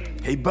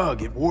tank. Hey,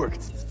 Bug, it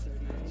worked.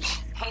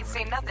 Ain't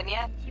seen nothing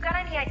yet. You got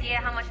any idea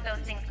how much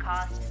those things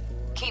cost?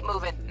 Keep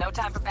moving. No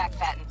time for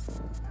backpatting.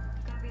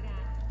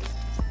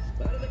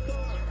 Out of the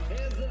car,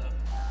 hands up.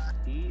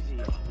 Easy,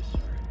 officer.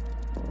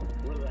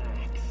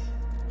 Relax.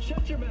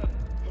 Shut your mouth.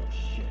 Oh,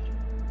 shit.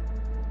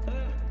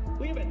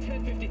 We have a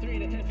 1053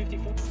 and a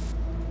 1054.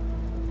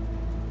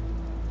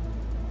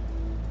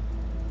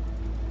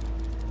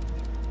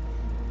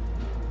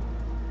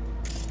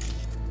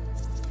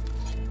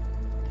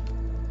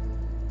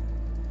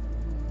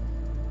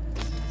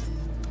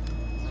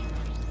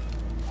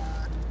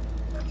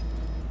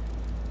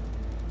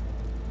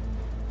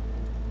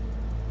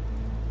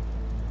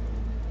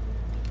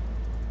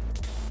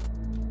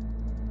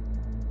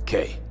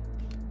 Okay.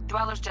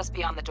 Dweller's just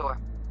beyond the door.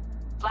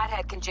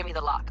 Flathead can jimmy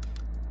the lock.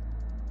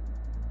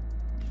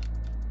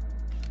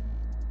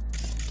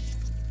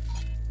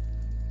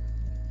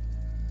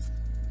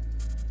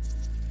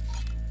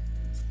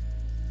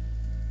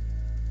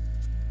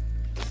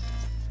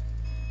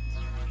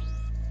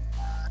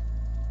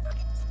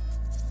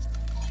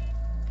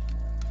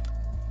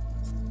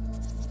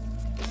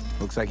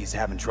 Looks like he's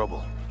having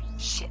trouble.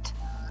 Shit.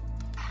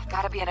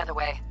 Gotta be another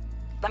way.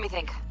 Let me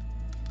think.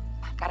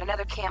 Got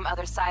another cam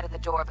other side of the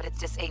door, but it's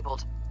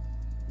disabled.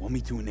 Want me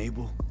to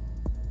enable?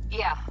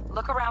 Yeah,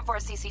 look around for a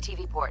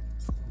CCTV port.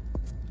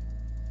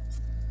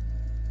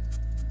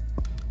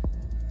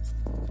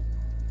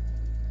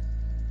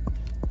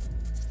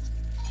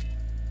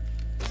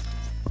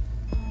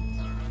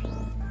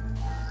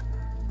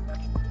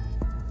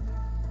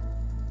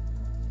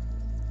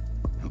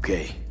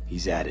 Okay,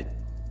 he's at it.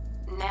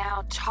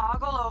 Now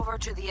toggle over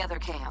to the other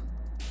cam.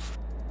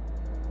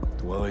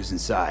 Dweller's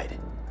inside.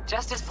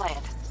 Just as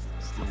planned.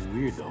 Still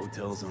weird the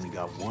hotel's only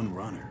got one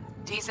runner.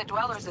 Decent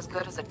dweller's as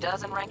good as a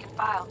dozen rank and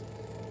file.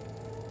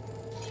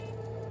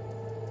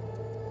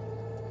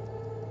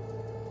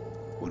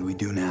 What do we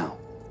do now?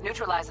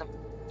 Neutralize him.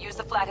 Use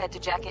the flathead to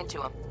jack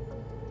into him.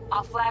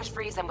 I'll flash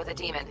freeze him with a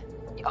demon.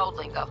 Old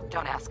lingo,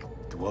 don't ask.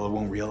 Dweller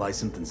won't realize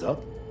something's up?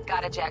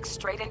 Gotta jack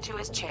straight into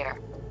his chair.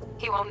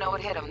 He won't know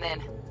it hit him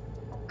then.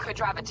 Could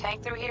drive a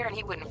tank through here and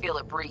he wouldn't feel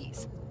it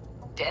breeze.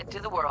 Dead to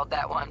the world,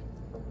 that one.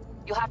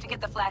 You'll have to get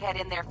the flathead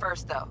in there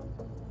first, though.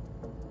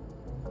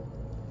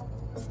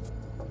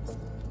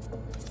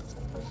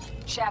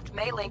 Shaft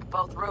may link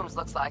both rooms,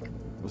 looks like.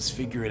 Let's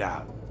figure it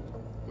out.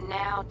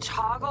 Now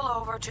toggle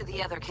over to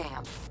the other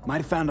cam. Might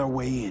have found our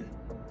way in.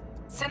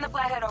 Send the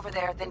flathead over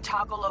there, then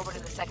toggle over to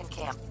the second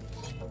cam.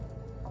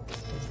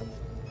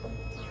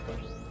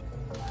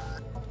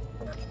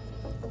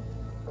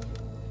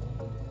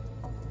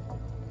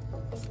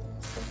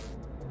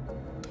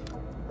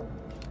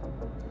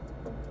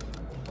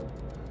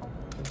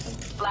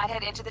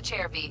 Flathead into the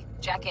chair, V.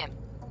 Jack in.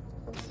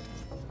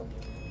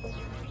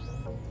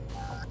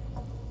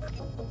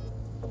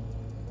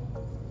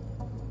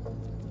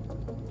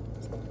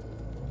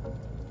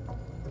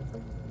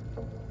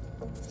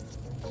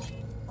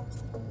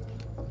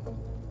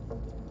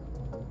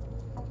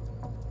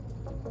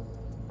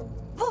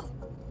 Woo!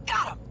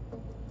 Got him!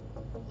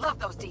 Love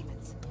those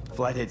demons.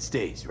 Flathead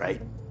stays,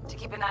 right? To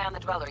keep an eye on the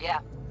dweller, yeah.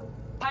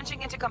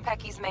 Punching into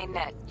Konpeki's main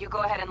net. You go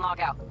ahead and log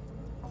out.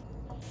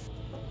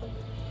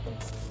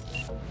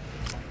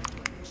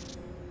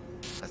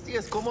 Así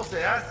es como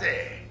se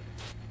hace.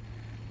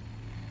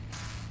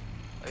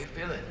 How you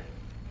feeling?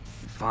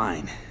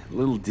 Fine. A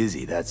little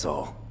dizzy, that's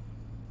all.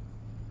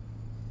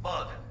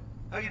 Bug,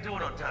 how you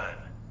doing on time?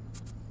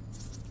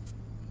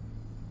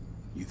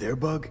 You there,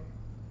 Bug?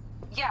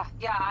 Yeah,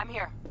 I'm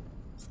here.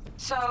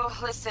 So,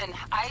 listen,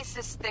 ice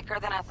is thicker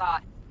than I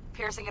thought.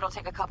 Piercing it'll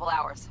take a couple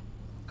hours.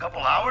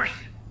 Couple hours?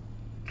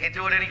 Can't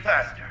do it any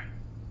faster.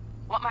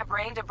 Want my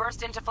brain to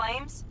burst into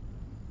flames?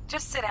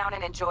 Just sit down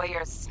and enjoy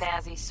your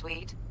snazzy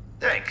sweet.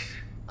 Thanks,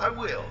 I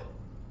will.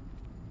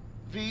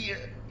 V,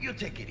 you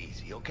take it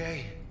easy,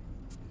 okay?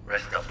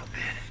 Rest up a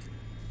bit.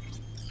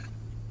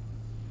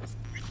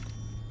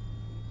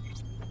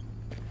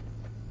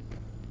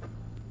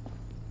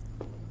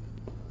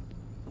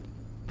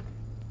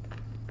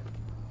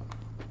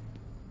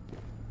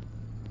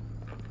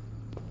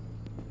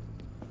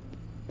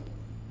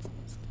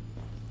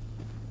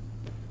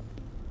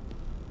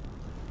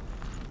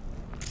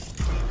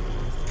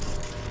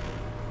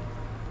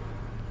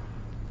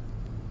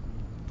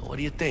 What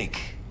do you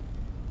think?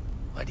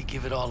 Why'd you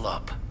give it all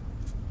up?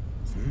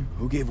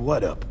 Who gave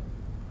what up?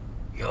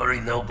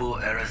 Yorinobu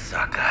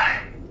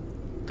Arasaka.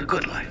 The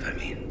good life, I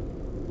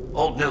mean.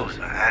 Old news,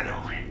 I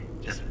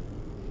know. Just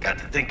got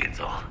to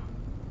thinking's all.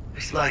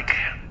 It's like,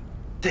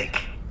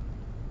 think.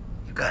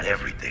 You got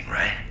everything,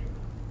 right?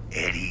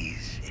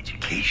 Eddie's,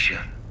 education.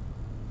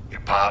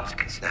 Your pops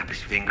can snap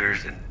his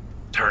fingers and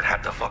turn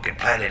half the fucking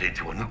planet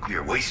into a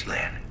nuclear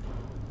wasteland.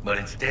 But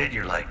instead,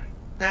 you're like,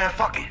 nah,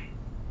 fuck it.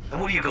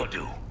 And what do you go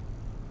do?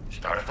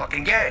 Start a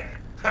fucking gang.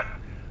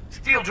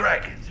 Steal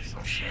dragons or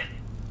some shit.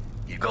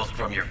 You ghost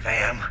from your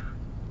fam,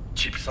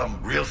 chip some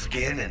real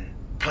skin, and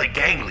play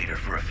gang leader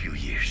for a few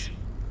years.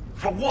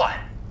 For what?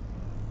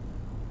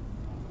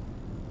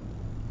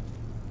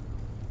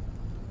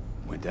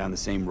 Went down the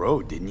same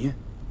road, didn't you?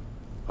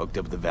 Hooked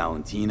up the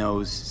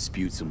Valentinos,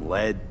 spewed some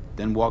lead,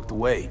 then walked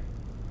away.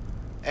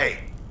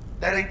 Hey,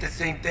 that ain't the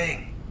same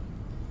thing.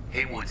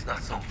 Heywood's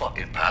not some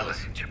fucking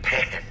palace in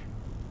Japan.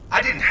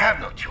 I didn't have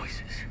no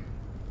choices.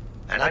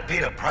 And I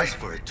paid a price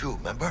for it too,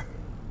 remember?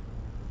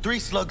 3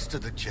 slugs to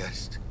the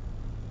chest.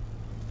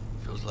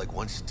 Feels like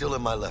one's still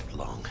in my left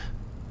lung.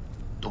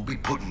 Don't be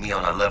putting me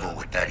on a level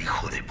with that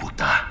hijo de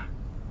puta.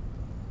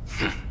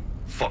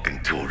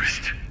 Fucking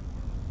tourist.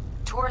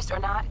 Tourist or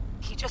not,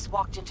 he just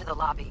walked into the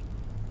lobby.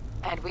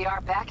 And we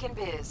are back in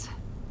biz.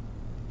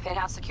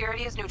 Penthouse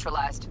security is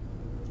neutralized.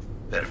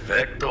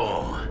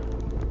 Perfecto.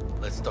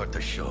 Let's start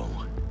the show.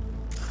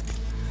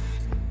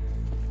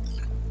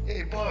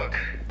 Hey, Bug.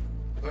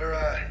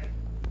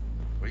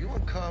 Were you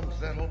on comms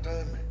that whole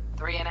time?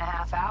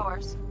 3.5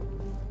 hours.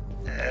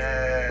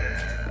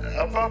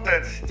 How about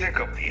that stick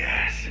up the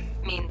ass?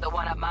 Mean the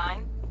one up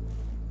mine?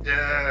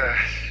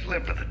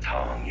 Slip of the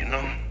tongue, you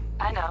know?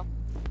 I know.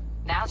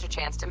 Now's your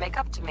chance to make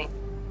up to me.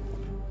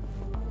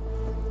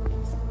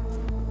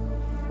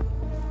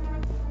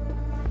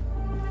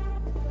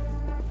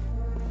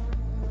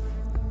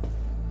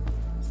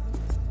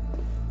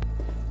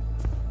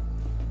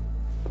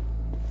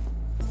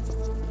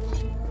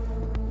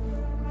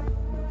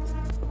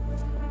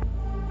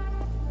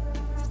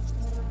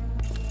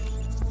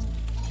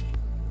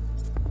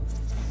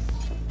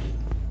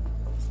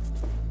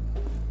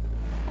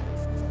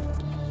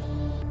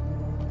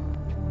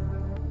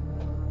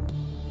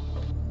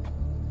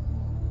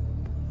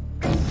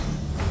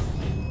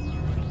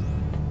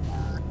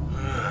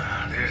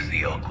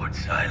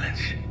 Silence.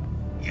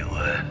 You,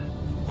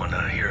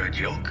 wanna hear a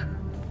joke?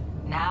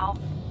 Now?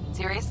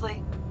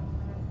 Seriously?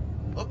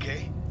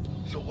 Okay,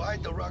 so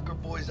why'd the Rocker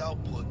Boys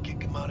output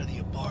kick him out of the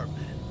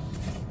apartment?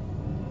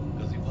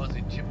 Because he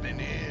wasn't chipping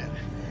in.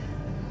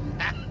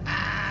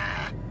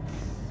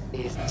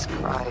 Jesus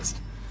Christ.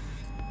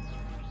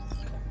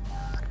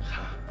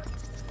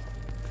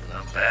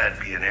 Not bad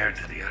being heir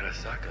to the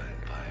Arasaka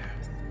Empire.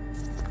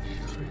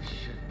 Sure as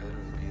shit better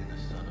than being the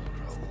son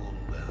of Raoul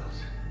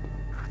Wells.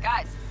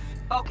 Guys,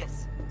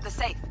 focus. The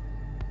safe.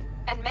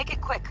 And make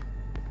it quick.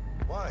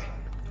 Why?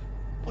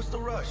 What's the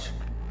rush?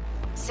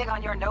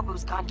 Sigon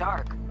Yorinobu's gone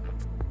dark.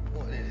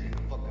 What is he,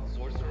 a fucking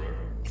sorcerer?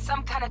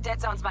 Some kind of dead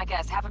zone's my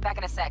guess. Have him back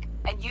in a sec.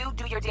 And you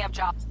do your damn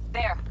job.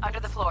 There, under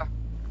the floor.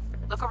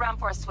 Look around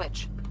for a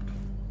switch.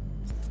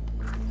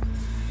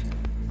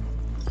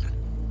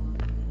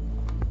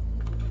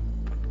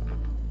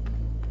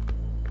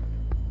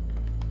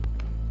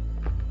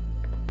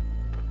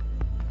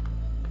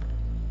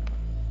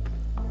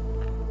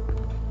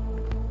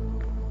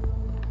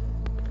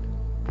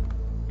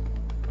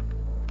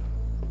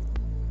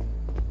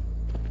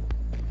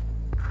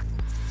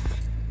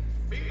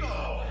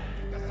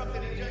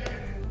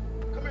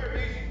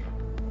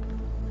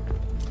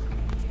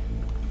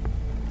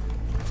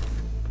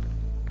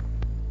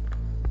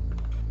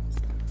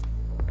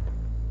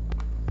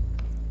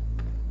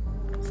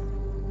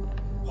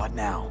 What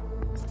now?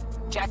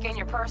 Jack in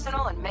your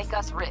personal and make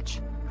us rich.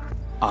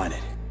 On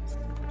it.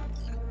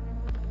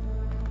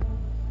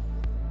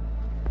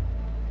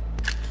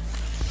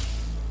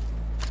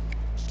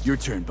 Your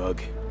turn,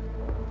 Bug.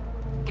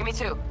 Give me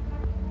 2.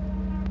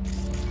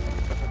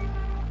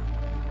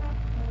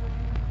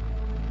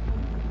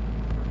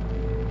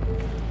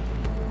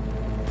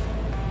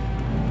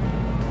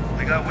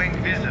 We got winged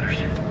visitors.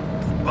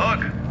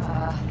 Bug!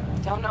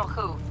 Don't know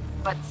who,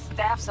 but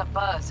staff's a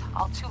buzz.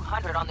 All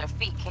 200 on their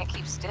feet, can't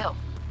keep still.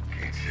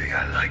 Can't say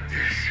I like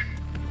this.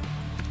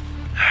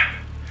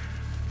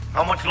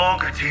 How much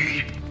longer,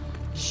 T?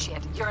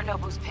 Shit,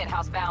 Yorinobu's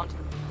penthouse bound.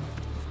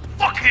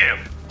 Fuck him!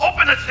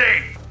 Open the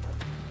safe!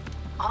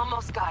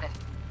 Almost got it.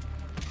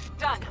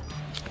 Done.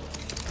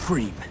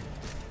 Cream.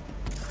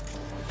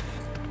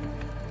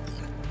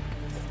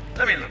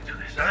 Let me look through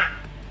this, huh?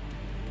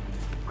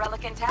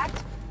 Relic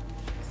intact?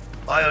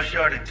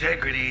 Bioshard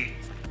integrity,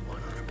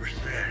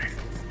 100%.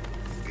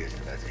 Guess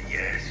that's a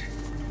yes.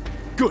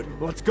 Good,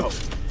 let's go.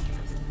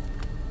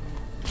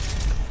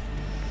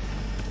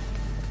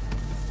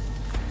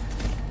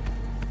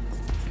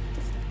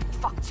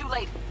 Fuck, too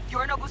late.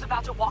 Yorinobu's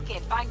about to walk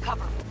in. Find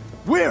cover.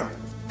 Where?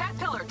 That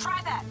pillar,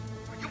 try that.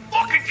 Are you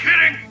fucking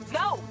kidding?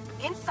 No!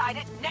 Inside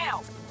it,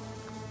 now!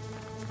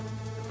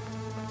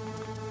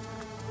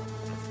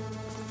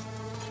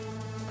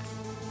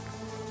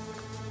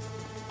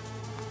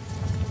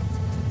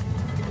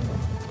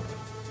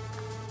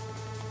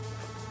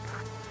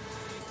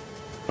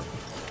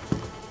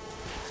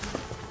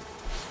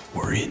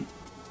 We're in.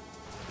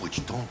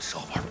 Which don't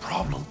solve our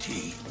problem,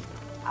 T.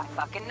 I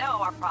fucking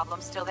know our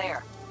problem's still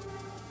there.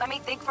 Let me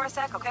think for a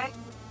sec, okay?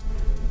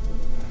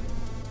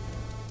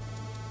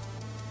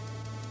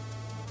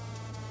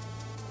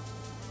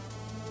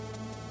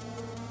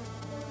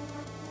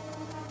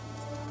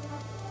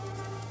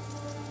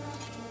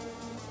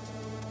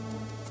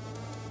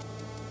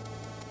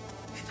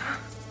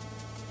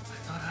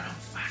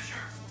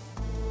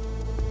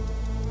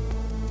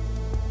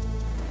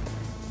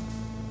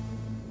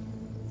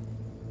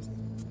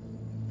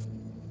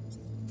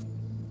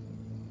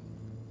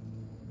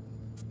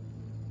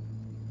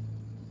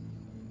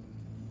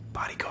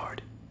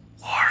 Bodyguard.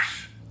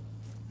 Horse.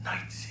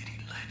 Night City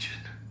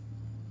legend.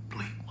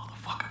 Bleak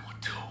motherfucking one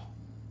too.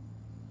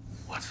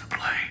 What's the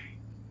play?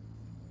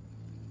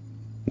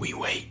 We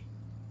wait.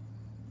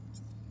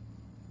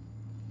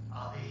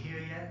 Are they here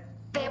yet?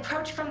 They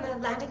approach from the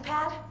landing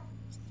pad?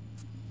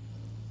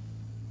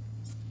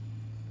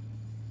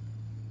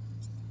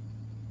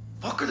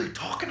 Fuck are they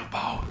talking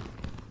about?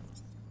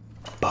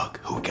 Bug,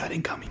 who got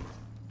incoming?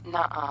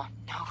 Nuh-uh.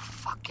 No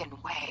fucking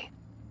way.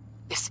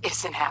 This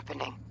isn't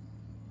happening.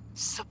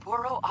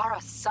 Saburo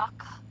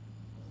Arasaka?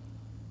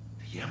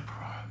 The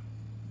Emperor.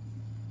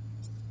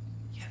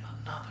 Yet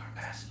another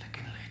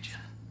ass-licking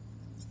legend.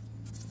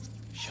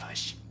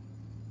 Shush.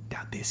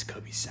 Doubt this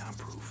could be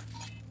soundproof.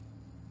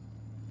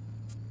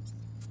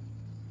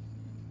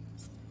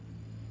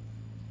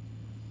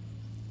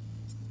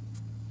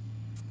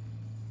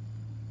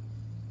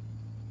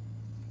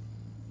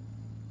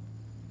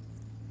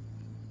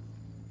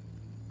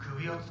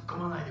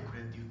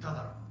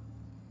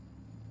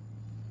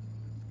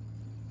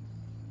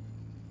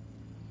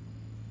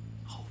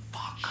 Oh,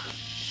 fuck.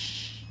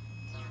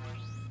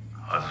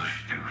 外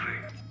してく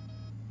れ。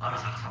荒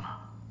坂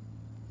様、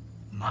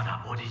ま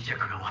だボディチェッ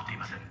クが終わってい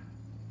ません。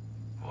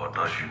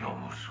私の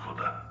息子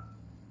だ。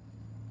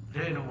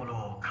例のも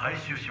のを回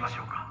収しまし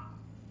ょうか。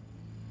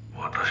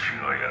私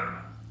がやる。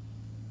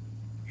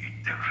言っ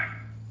てくれ。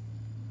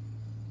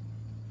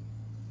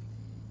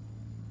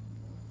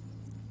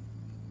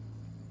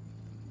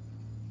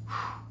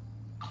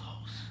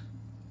Close.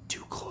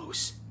 Too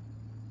close.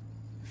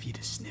 If he'd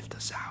have sniffed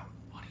us us out.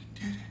 But he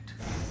didn't.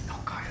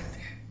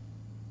 Nakayate.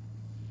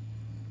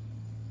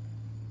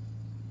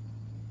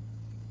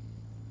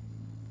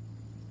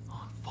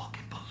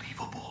 Unfucking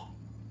believable.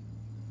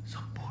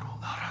 Sapporo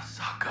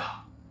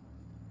Arasaka.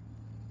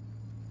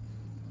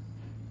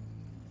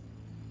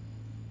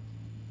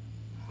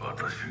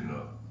 私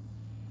が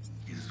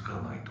気づか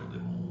ないとで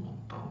も思っ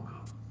たの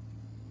か。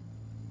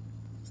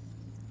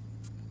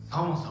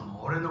そもそ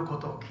も俺のこ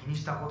とを気に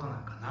したことな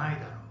んかない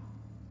だろう。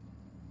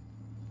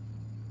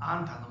あ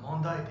んたの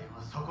問題点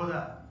はそこ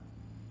だ。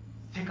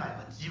世界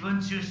は自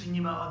分中心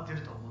に回って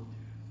ると思って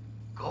る。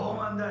傲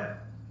慢だよ。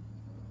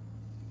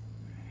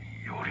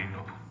頼信。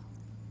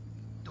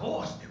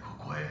どうしてこ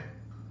こへ？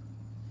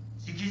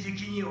直々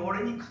に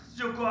俺に屈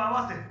辱を合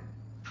わせ、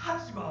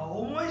立場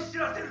を思い知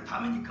らせる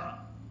ためにか。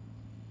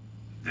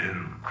出る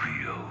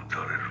杭は打た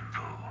れると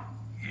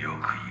よ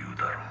く言う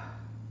だろう。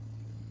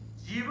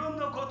自分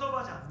の言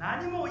葉じゃ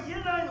何も言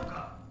えないの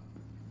か。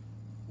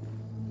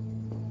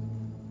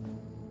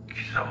貴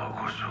様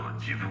こそ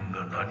自分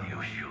が何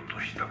をしようと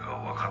したか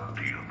分かっ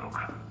ているの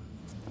か。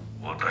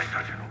私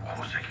たちの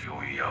功績を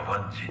野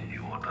蛮人に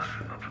渡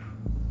すなど、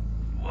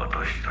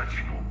私た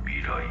ちの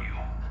未来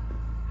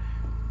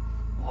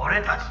を。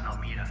俺たちの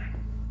未来。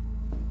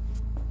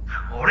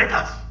俺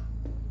たち。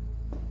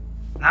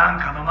なん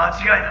かの間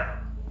違いだろ。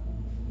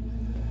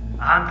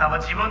あんたは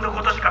自分の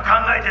ことしか考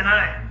えて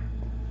ない。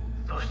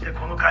そして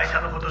この会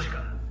社のことしか。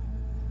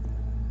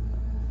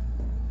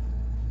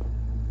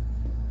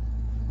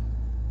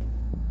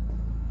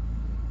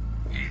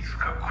いつ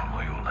かこ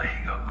のような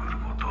日が来る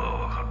こと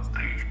は分かって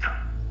いた。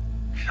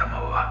貴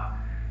様は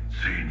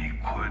ついに越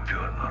えて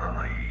はなら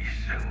ない一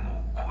線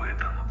を越え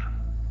たのだ。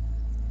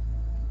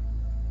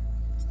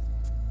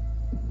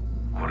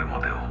これま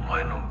でお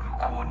前の愚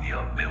行に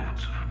は目を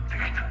つぶって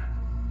きた。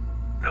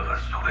だが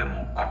それ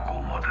もここ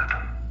までだ。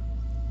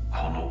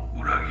この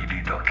裏切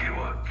りだけ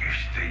は決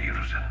して許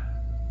せぬ。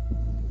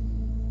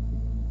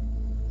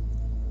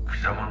貴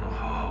様の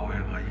母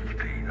親が生き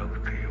ていなく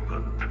てよか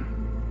った。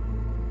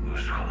息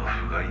子の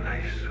不甲斐な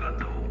い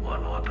姿を目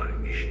の当たり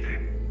にして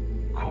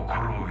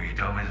心を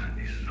痛めず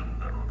に済ん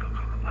だのだか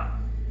らな。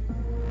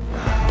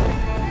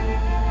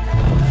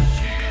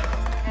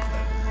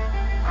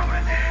こ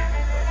れで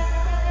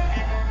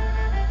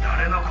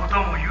誰のこと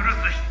も許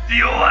す必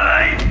要はな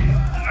い。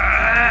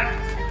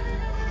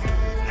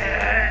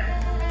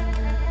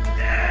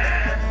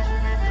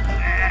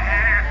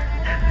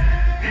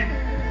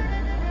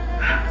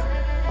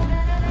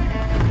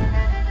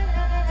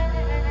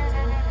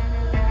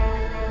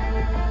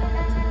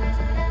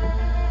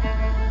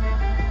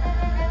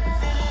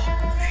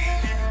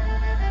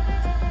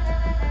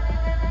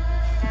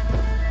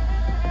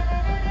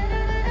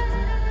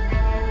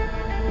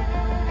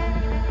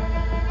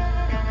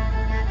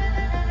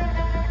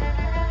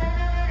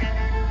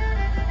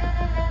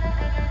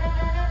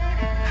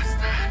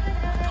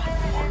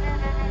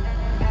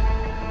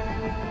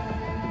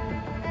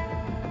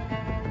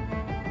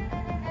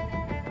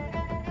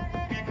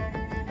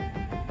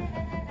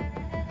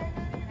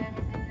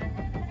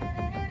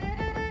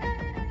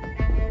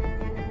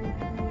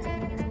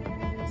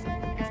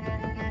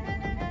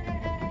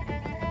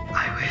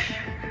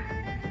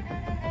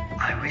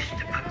I wish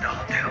to put the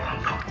hotel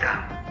on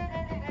lockdown.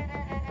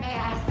 May I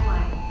ask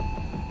why?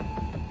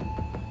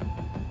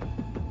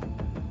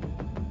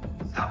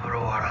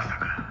 Saburo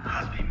Arasaka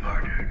has been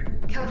murdered.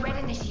 Code Red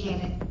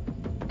initiated.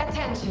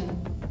 Attention.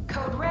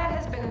 Code Red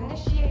has been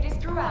initiated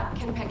throughout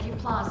Konpeki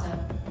Plaza.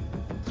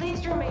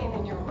 Please remain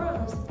in your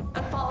rooms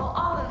and follow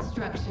all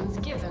instructions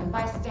given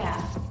by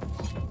staff.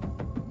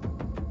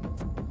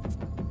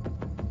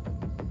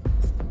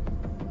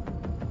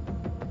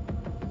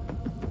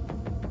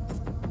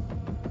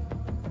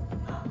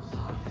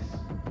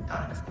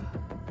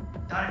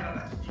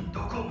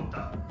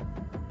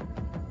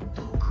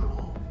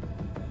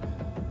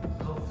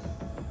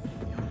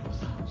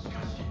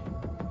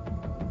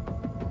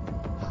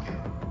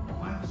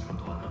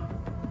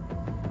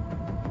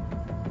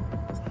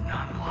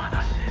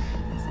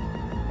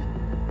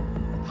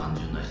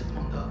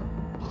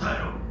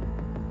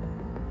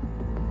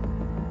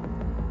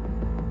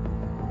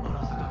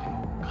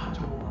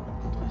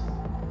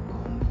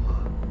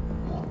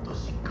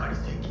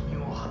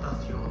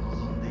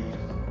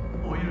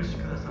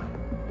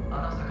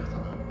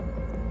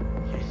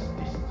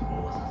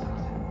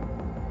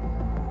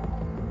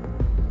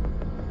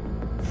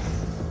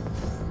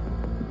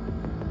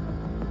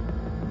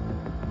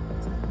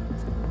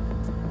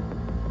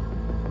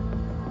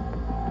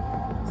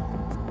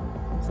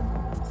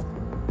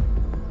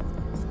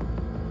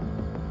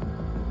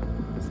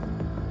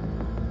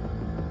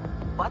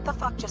 What the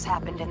fuck just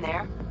happened in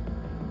there?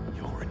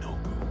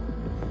 Yorinobu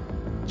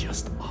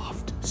just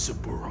offed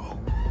Saburo.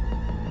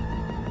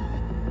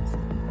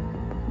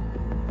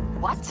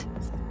 What?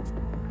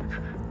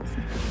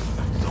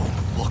 No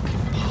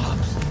fucking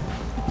pops.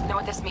 You know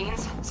what this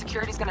means?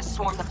 Security's gonna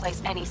swarm the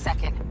place any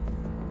second.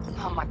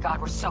 Oh my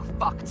god, we're so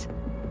fucked.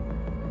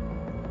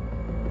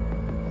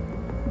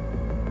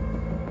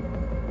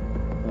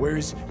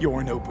 Where's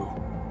Yorinobu?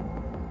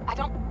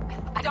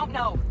 I don't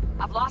know.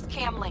 I've lost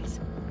cam links.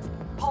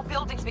 Whole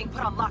building's being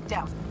put on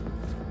lockdown.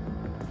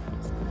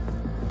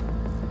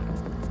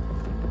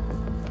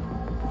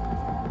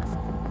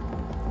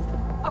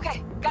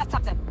 Okay, got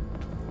something.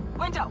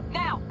 Window,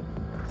 now!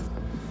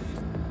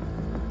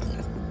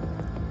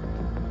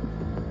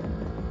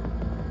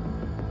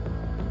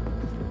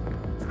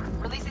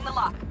 Releasing the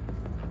lock.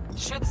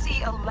 Should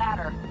see a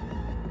ladder.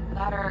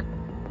 Ladder...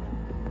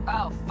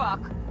 Oh,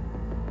 fuck.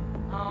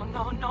 Oh,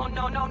 no, no,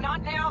 no, no,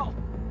 not now!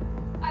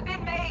 I've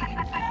been made!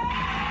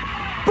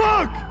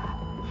 Bug!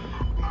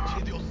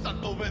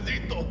 Santo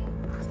bendito!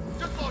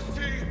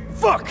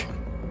 Fuck!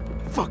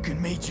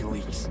 Fucking major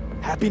leagues.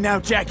 Happy now,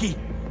 Jackie?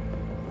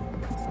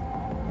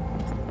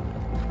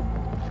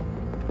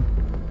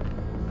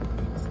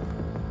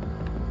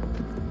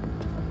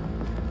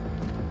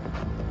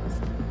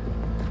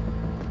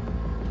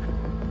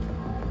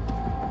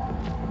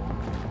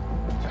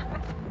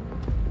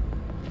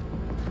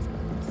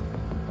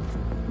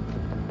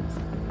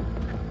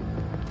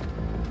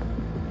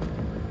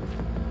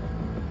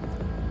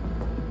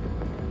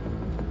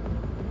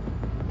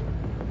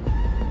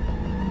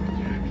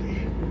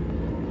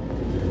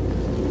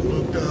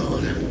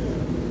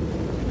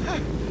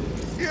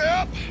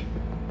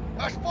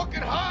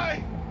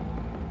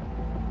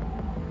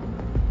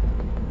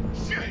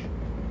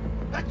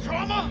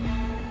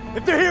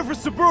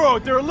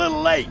 They're a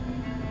little late.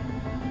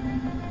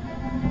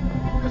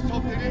 Just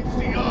hope they didn't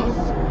see us.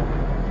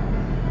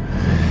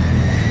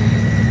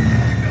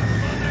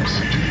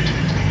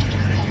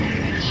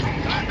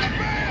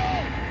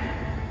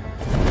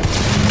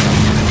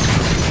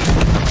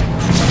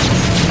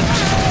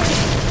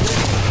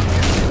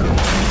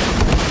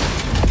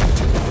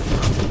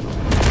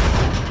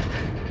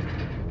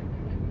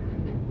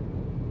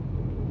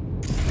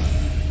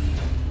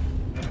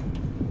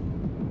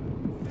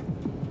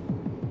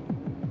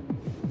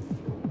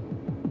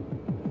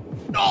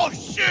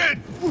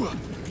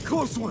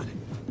 Close one.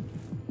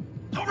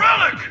 The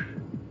relic!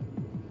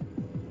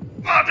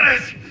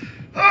 Madres!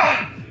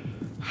 Ah!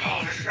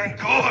 Oh, this ain't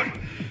good.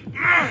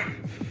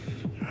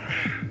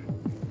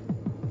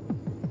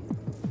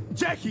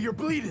 Jackie, you're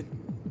bleeding.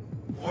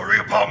 Worry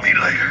about me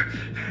later.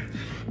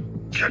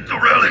 Check the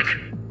relic.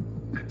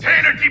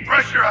 Container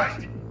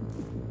depressurized.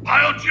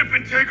 Biochip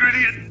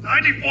integrity at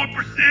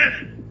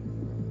 94%.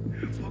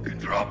 Fucking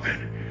drop it.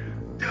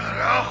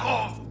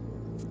 Carajo.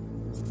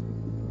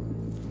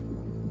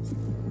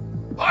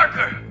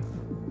 Parker!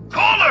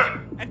 Call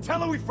her! And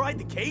tell her we fried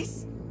the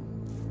case?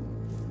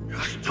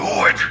 Just do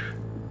it!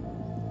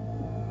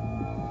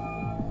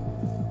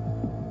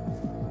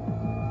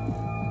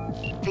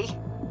 V?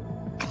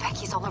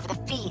 Konpeki's all over the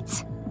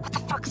feeds. What the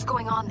fuck's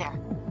going on there?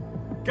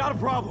 Got a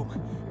problem.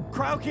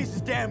 Cryo case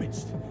is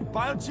damaged.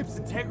 Biochip's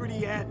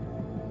integrity at...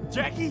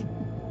 Jackie?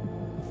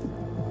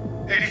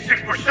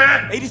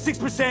 86%?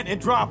 86%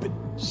 and dropping.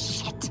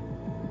 Shit.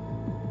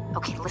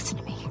 Okay, listen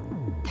to me.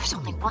 There's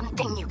only one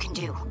thing you can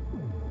do.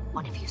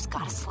 One of you's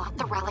gotta slot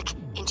the relic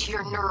into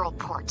your neural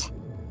port.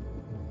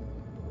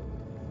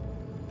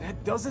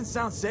 That doesn't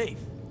sound safe.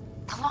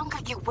 The longer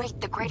you wait,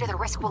 the greater the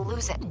risk we'll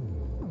lose it.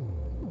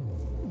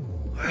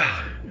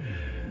 Well,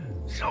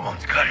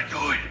 someone's gotta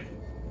do it.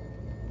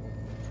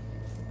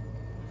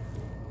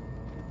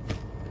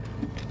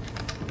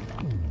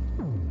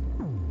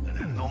 En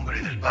el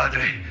nombre del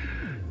Padre,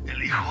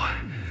 del Hijo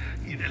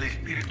y del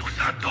Espíritu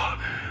Santo.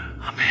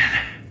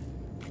 Amén.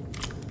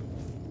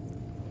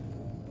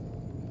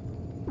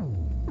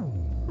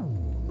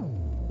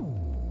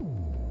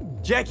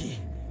 Jackie,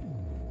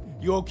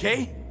 you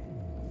okay?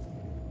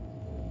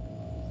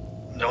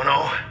 No,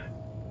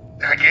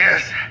 I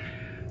guess.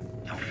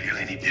 Don't feel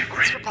any different.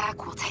 Once you're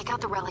back, we'll take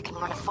out the relic and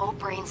run a full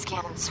brain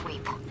scan and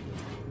sweep.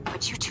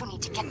 But you two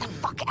need to get the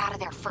fuck out of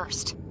there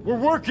first. We're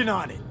working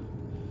on it.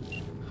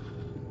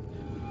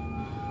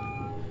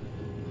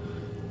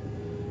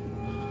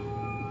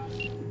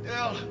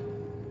 Hell,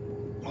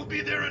 we'll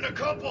be there in a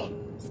couple.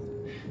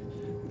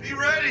 Be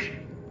ready.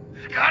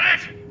 Got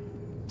it?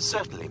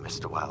 Certainly,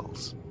 Mr.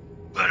 Wells.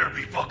 Better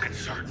be fucking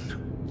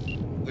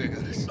certain. We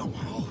gotta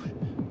somehow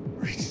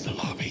reach the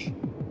lobby.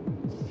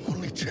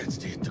 Only chance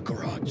to hit the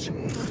garage.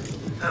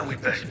 And we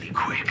best be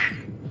quick.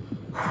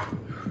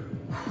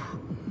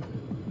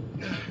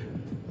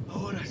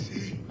 Ahora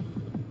sí.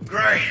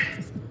 Great.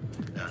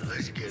 Now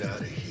let's get out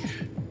of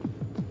here.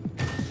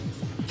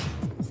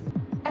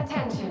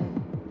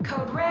 Attention.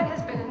 Code Red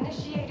has been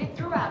initiated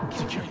throughout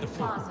Consumables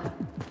Plaza.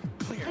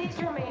 Please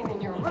remain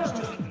in your rooms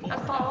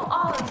and follow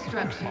all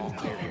instructions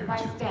given by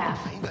staff.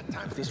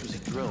 This was a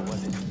drill,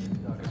 wasn't it?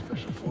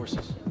 Special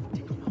forces.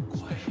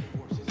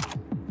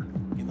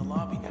 In the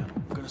lobby now.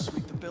 We're gonna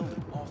sweep the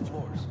building, all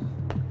floors.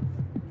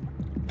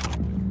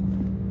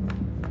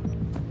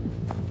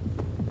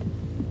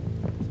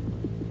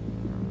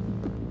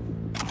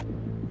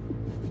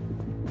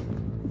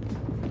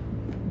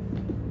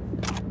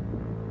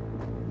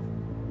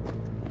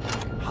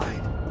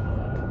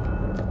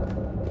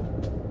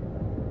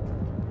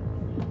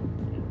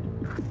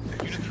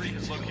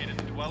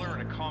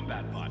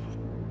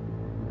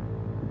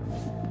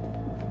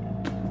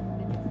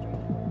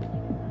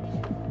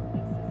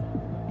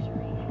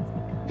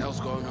 hell's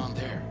going on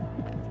there?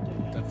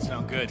 Doesn't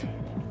sound good.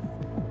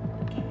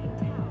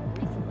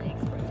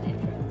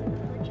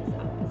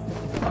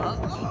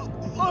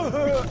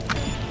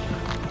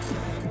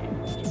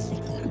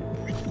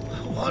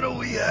 What do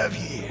we have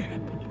here?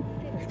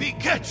 Big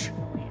catch!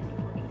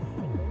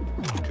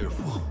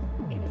 Careful.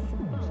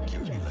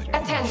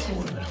 Attention.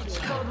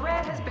 Code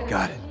Red has been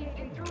Got it.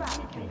 initiated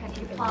throughout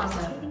Kentucky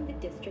Plaza.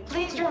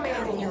 Please remain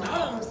in your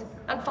rooms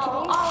and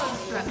follow all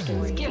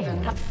instructions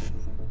given.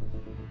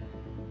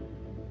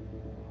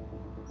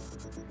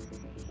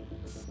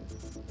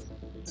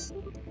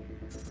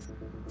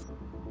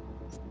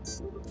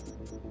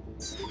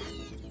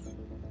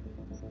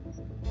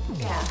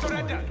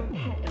 For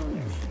pet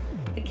owners,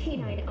 the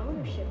canine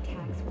ownership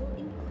tax will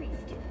increase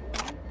to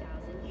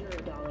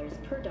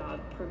 $1,000 per dog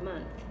per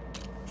month.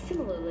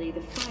 Similarly,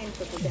 the fine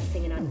for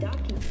possessing an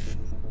undocumented...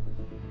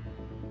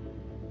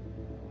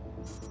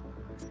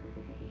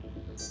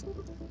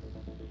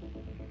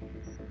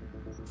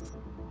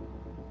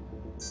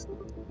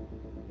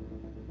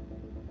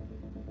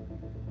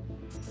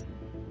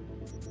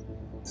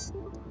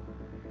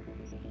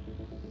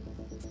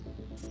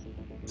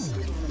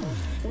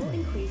 will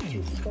increase to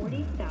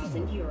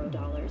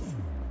 $40,000.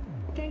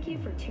 Thank you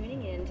for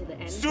tuning in to the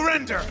NPCs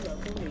Surrender!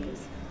 Local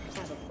News.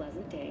 Have a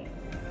pleasant day.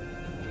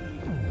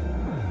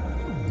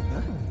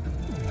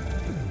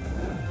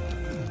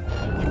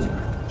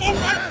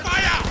 Open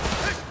fire!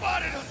 They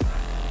spotted us!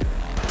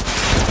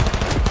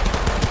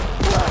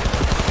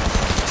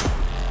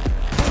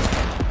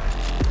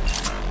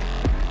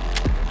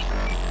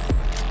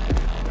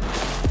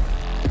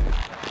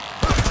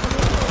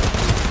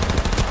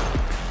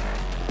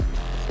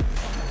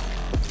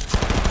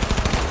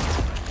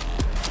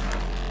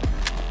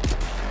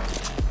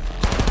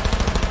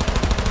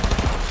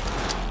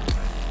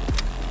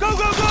 Go,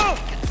 go, go!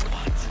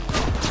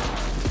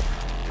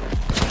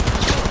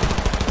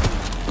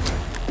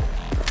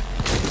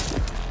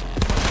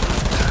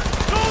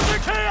 Soldier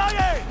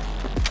KIA!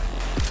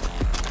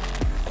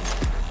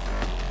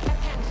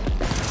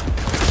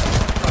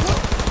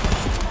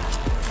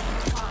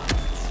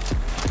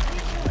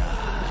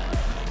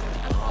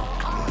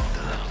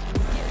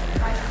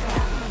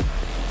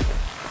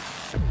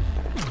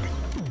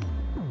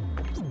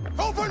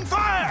 Open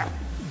fire!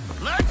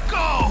 Let's go!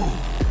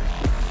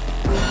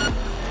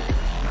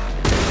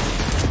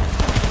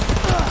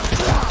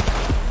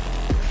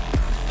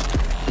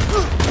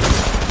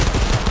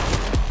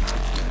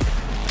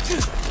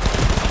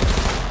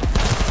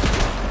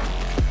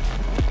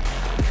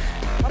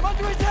 I'm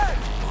under attack!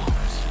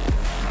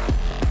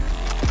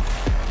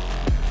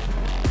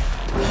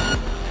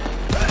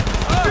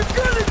 You're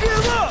gonna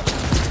give up!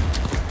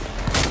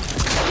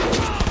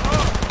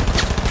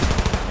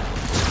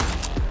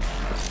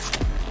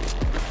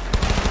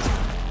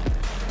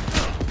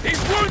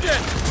 He's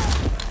wounded!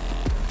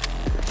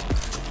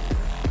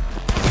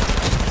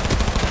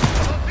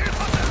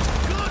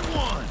 Good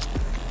one!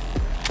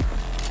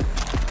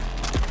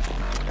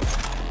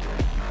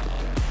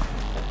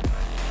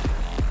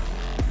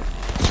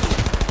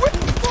 What the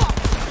fuck?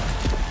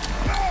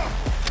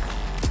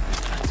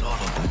 That's all of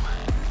them.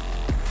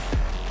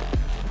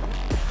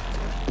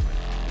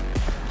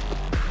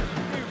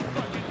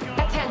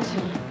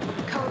 Attention.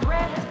 Code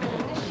Red has been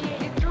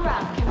initiated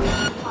throughout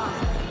Kentucky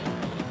Plaza.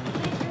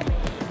 Please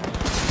remain.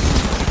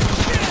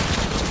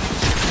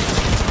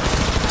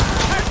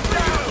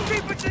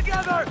 Keep it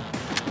together!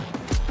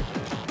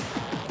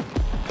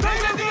 Take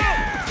it in the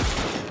air!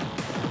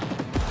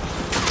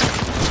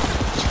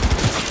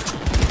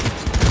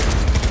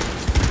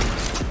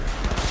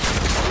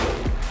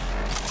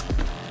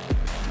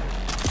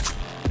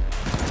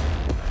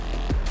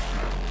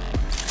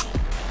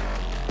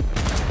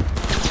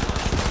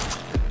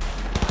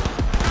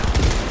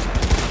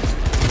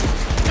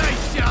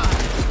 Nice shot!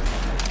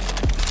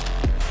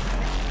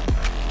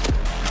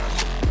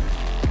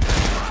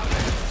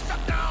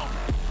 Shut down!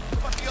 What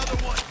about the other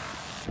one?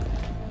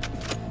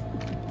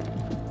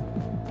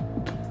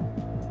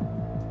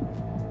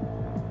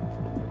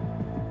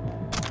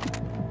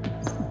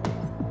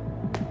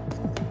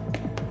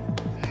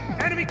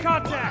 Enemy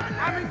contact!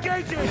 I'm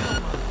engaging!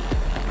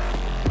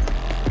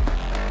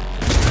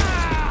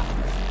 Ah!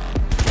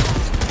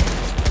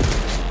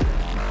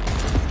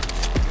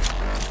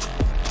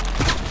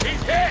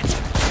 He's hit!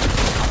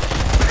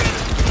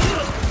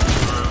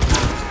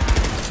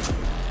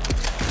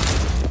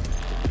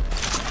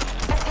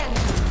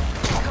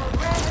 Code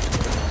Red has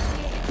been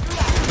initiated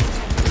throughout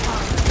Kentucky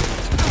Plaza.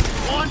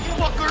 One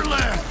fucker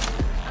left!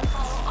 And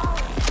follow all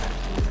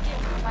instructions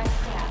given by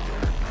staff.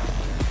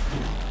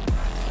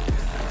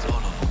 That's all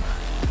of them.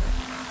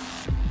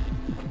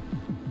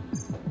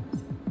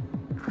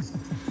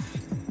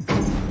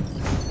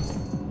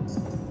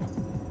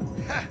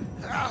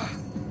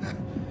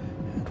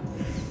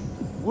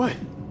 What?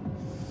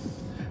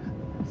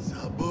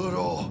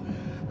 Saburo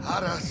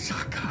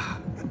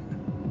Arasaka.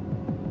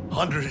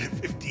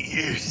 150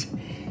 years.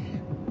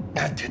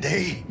 And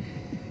today,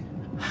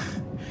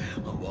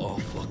 of all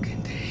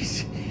fucking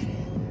days,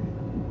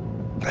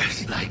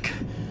 that's like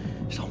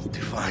some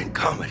Define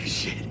comedy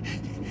shit.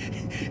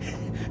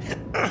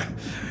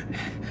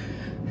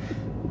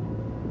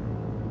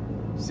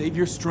 Save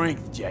your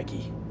strength,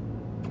 Jackie.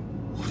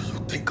 What do you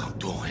think I'm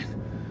doing?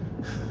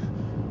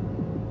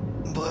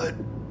 But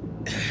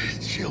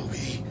she'll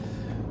be.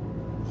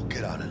 We'll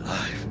get out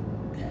alive.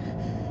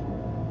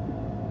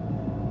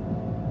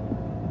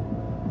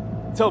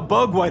 Tell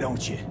Bug, why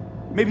don't you?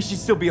 Maybe she'd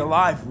still be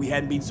alive if we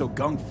hadn't been so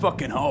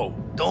gung-fucking-ho.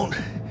 Don't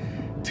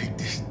take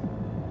this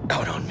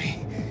out on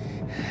me.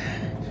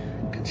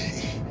 I can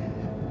see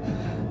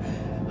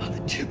how the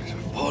chips are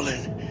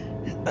falling.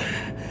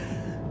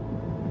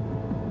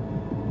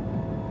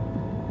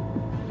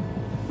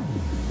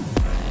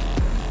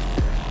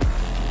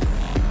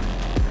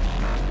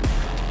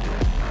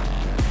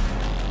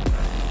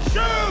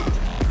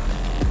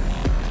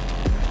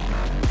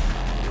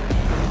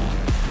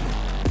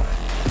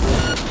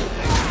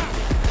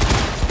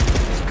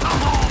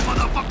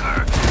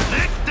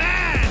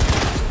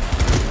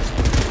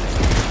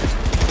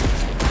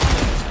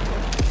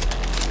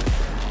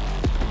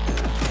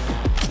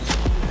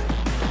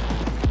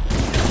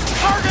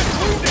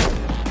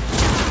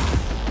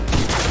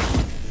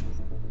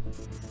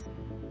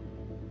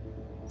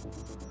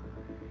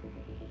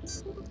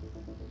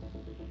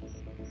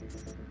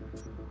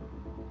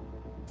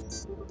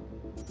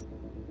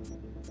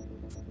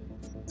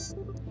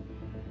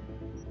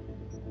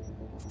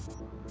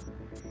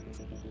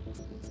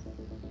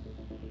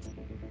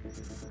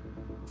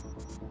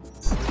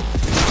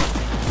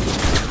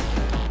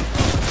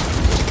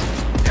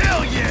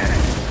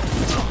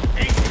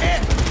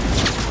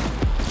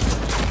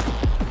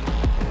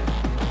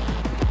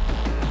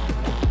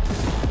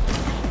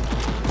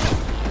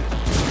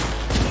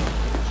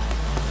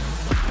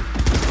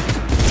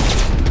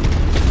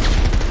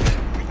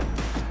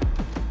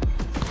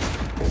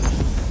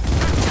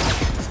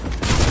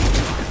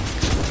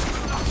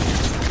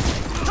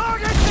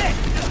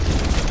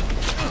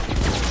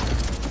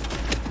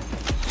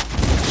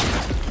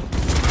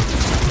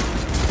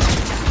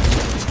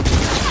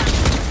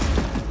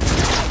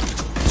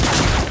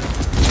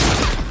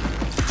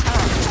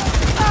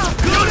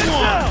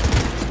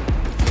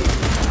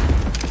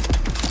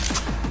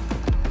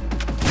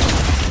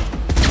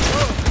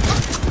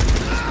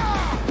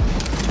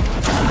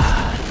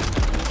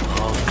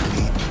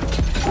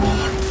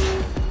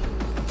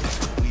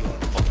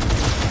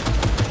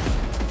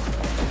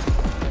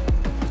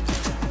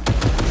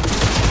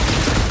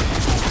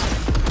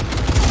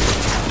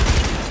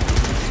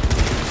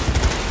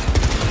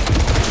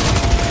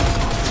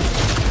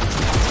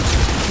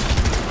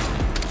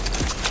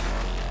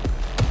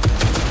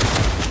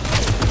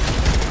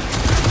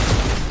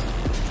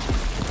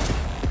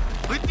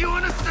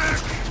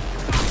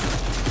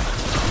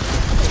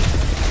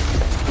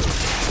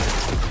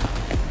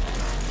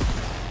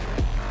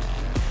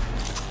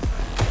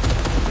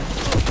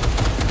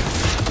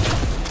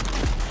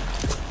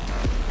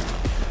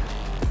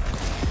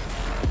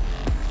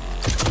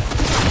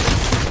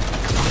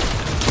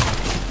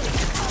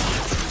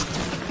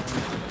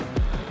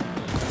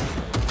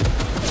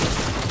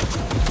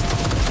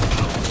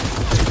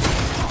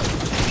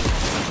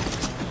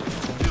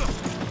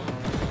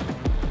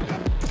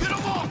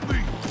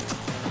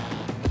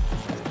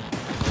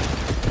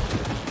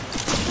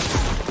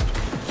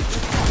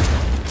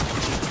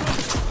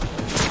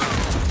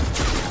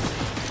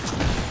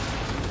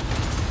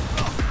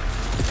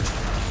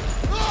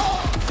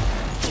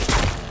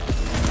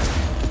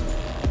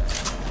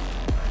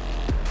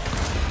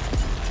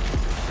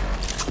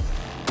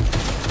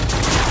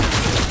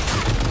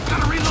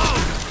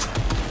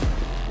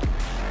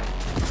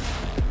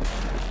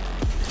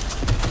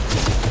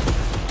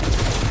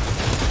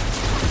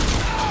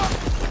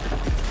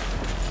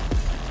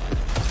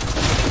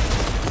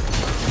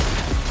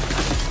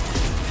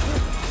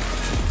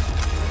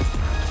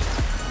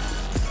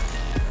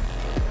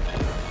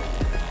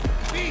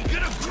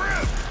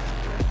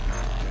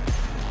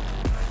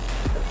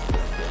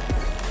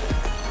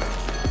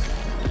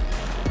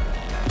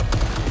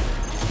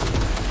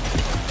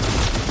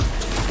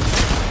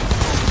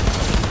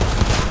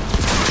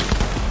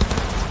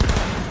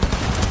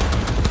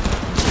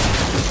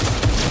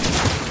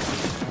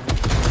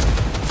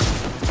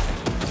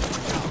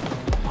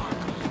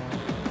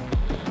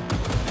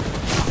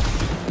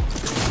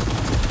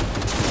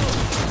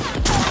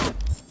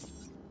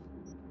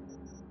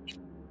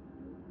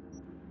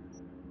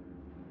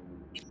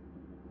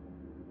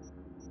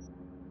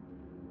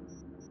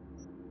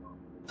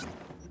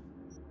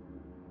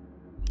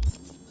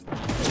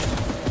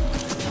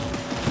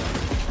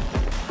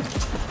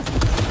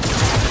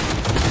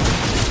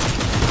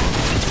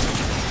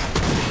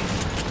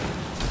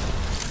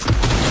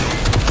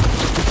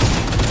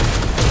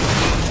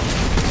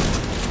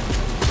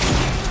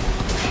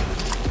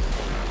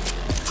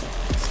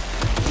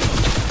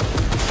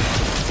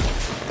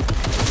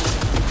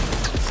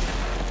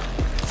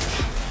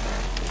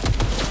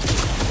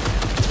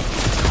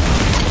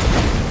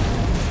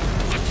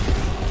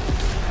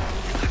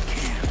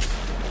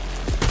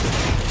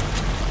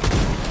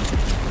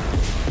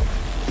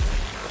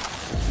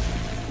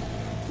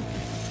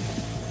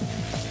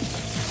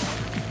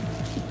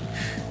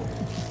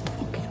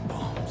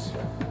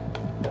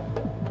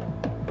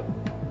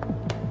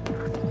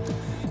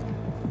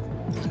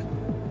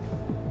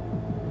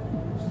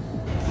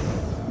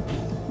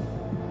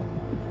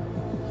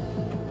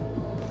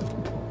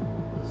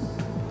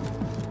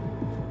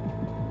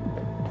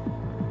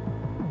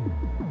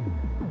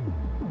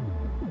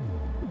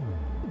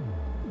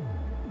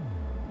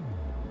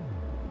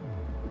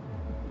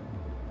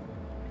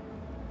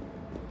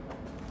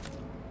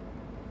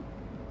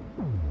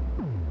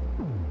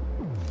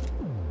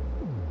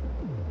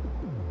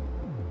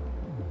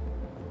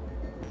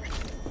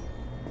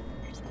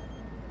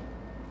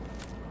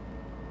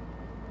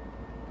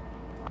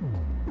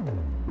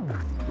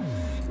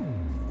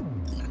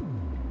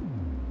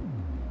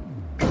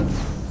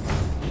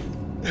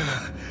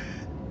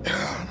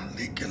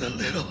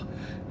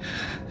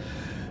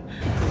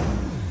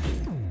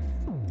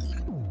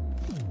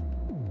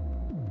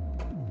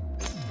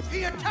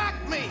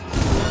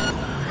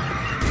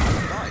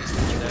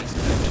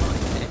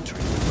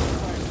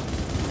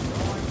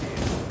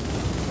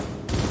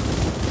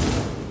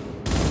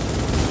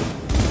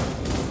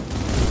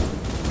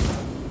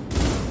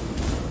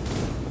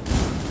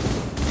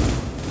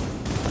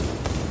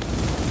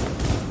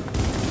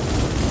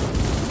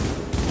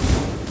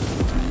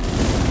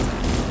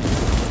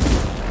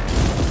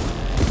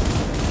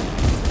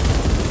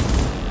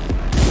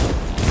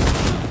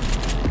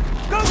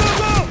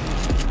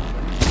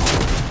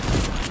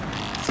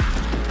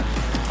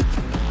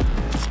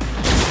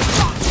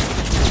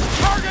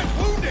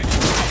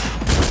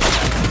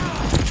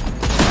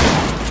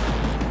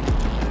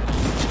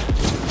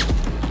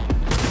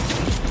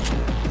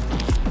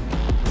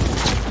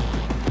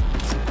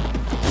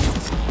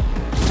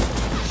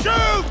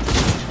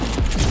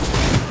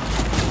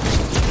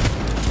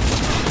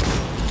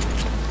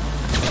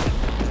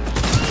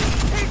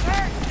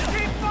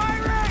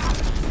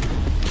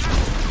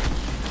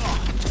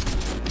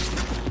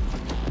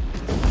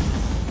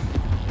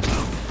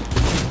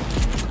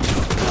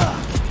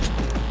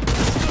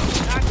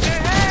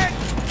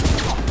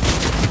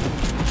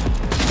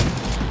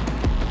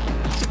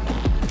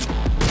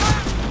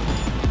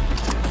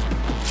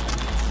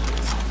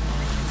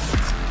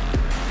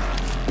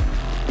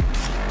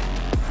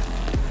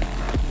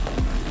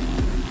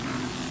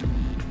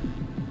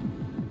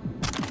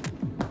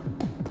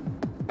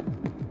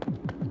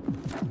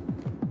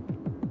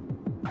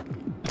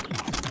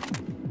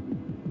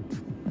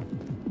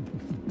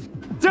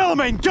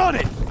 Delamain, gun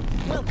it!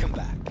 Welcome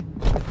back.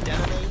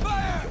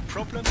 Delamain, your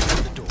problem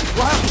is the door.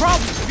 We'll have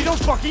problems if you don't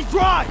fucking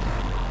drive!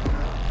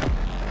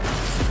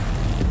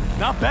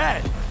 Not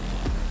bad.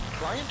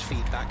 Client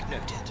feedback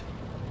noted.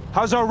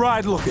 How's our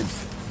ride looking?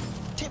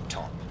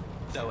 Tip-top.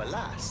 Though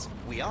alas,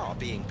 we are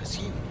being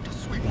pursued.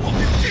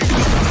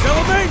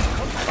 Delamain!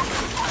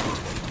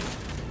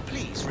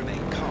 Please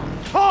remain calm.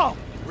 Calm!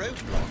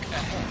 Roadblock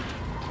ahead.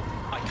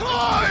 I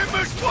can't...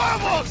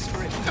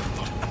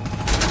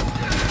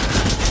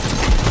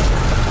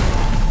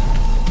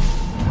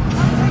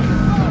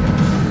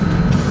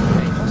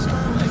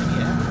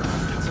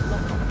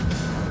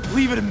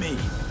 Leave it to me.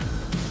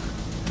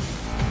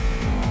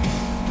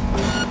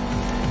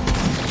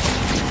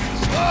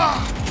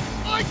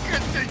 I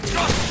can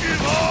just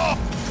give up!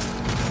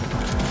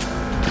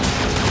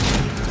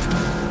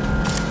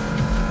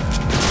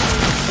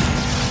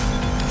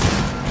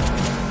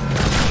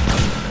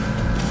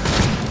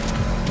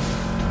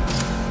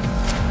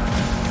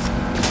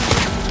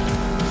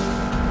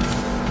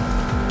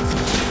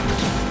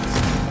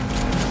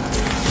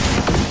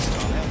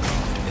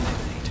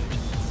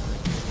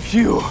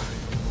 Phew.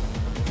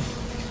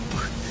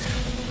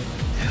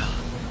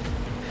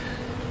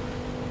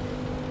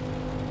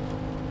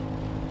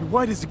 You're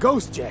white as a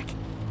ghost, Jack.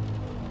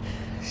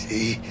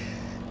 See?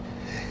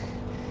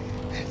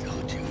 I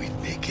told you we'd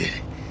make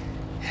it.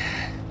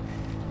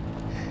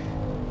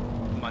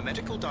 My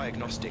medical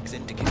diagnostics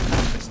indicate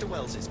that Mr.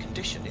 Wells's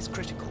condition is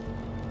critical.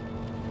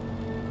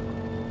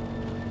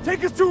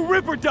 Take us to a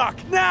Ripper Dock,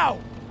 now!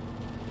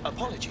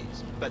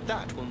 Apologies, but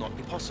that will not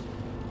be possible.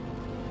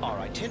 Our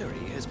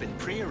itinerary has been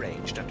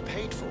pre-arranged and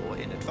paid for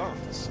in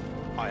advance.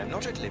 I am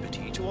not at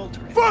liberty to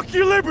alter it. Fuck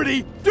your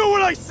liberty! Do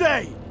what I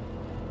say!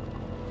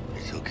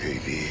 It's okay,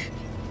 V.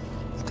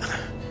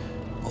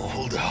 Oh,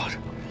 hold out.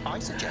 I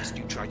suggest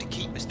you try to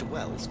keep Mr.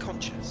 Wells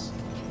conscious.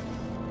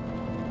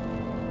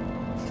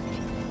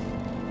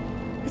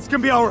 It's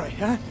gonna be alright,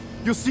 huh?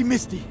 You'll see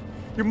Misty,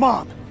 your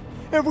mom,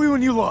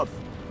 everyone you love.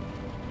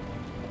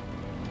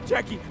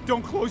 Jackie,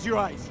 don't close your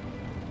eyes.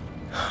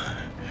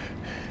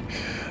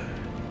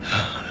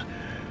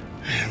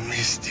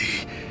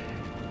 Misty,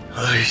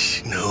 I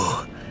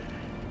know.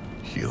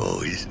 She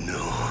always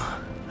knew.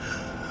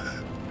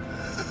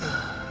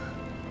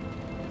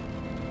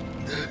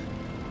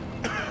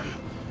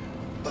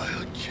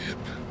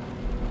 Biochip.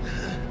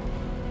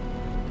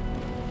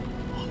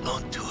 Hold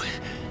on to it.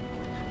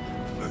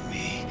 For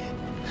me.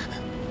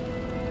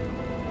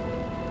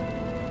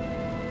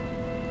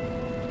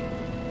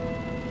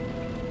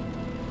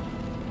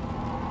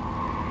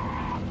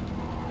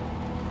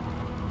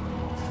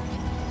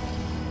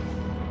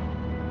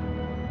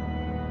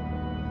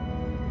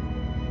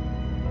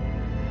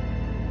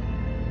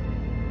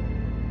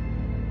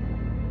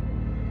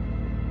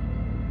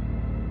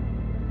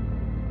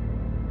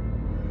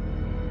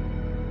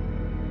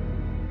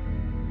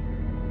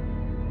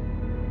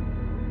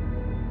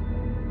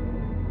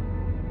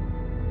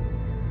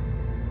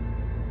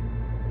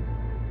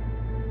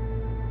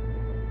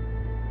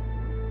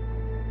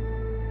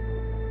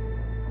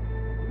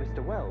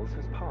 Mr. Wells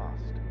has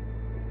passed.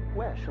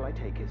 Where shall I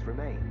take his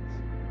remains?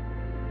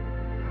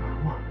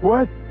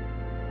 What?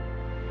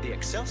 The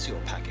Excelsior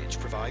package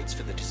provides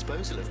for the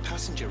disposal of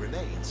passenger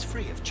remains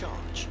free of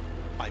charge.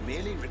 I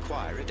merely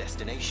require a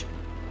destination.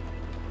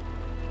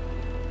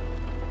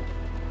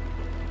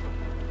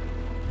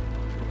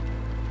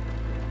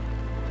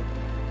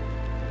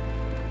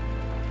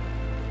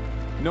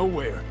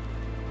 Nowhere.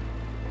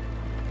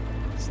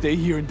 Stay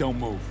here and don't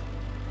move.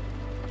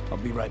 I'll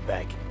be right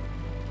back.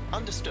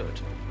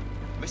 Understood.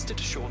 Mr.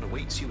 Deshawn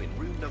awaits you in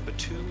room number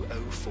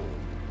 204.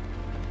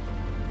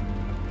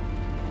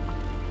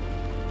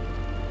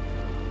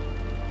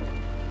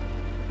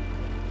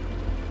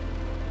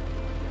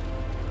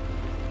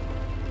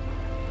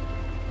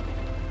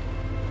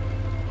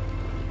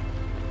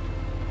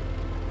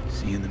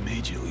 See you in the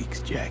major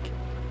leagues, Jack.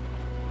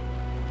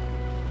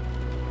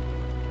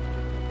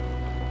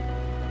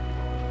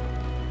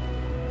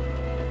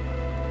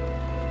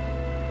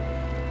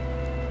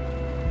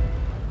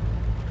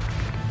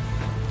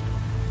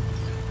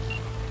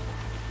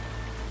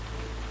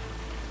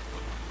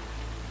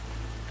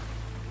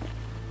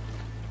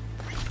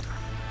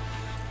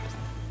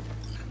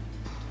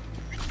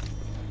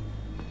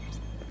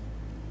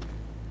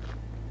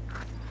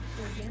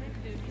 Organic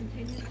food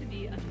continues to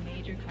be a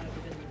major cause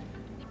of illness.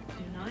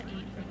 Do not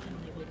eat from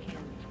unlabeled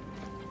cans.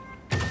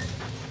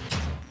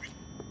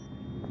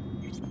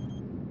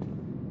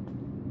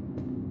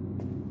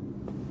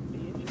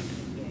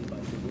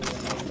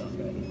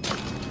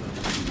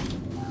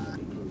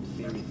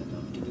 Serious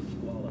enough to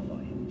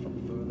disqualify him from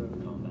further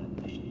combat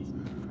missions.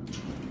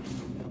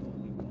 Now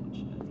only watch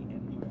as the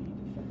empire he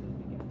defended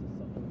began to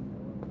suffer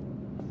more and more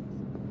losses,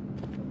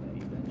 but that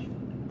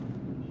eventually surrender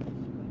into routine.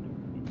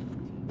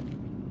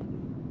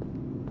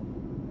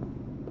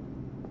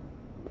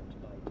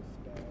 By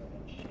despair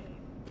and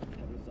shame,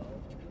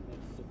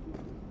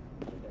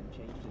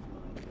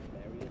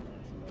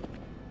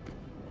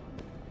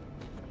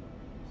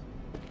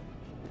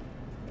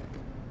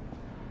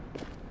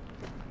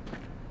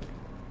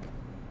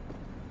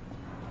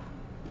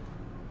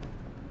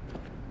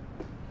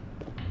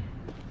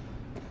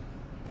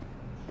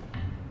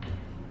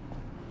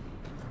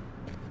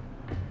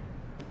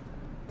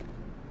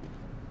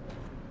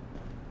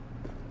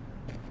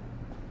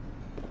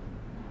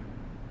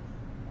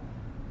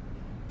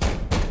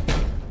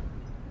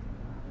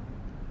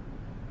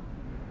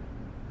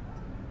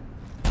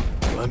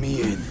 Let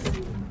me in.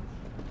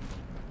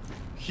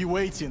 He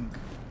waiting.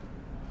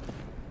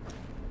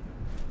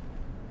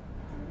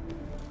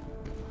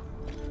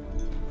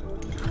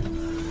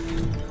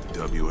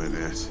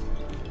 WNS,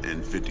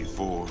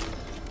 N54,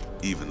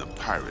 even the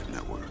pirate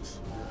networks.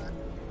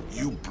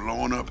 You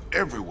blowing up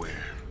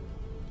everywhere.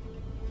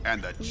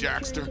 And the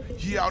Jackster,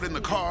 he out in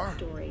the car?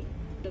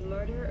 The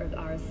murder of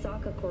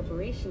Arasaka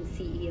Corporation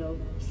CEO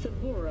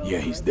Saburo. Yeah,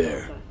 he's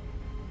there.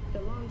 The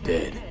longtime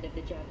Dead. head of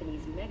the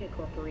Japanese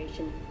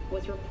megacorporation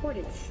was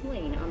reported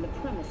slain on the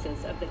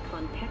premises of the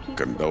Konpeki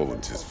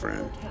Condolences,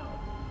 friend. Hotel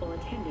while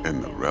attending And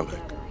a the family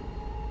relic. gathering.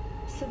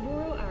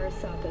 Saburo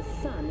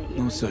Arasaka's son,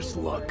 No such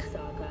luck.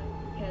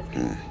 Arasaka, has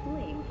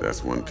claimed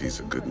That's one piece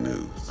of good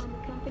news.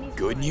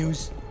 Good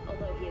news?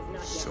 although he is not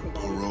yet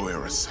Saburo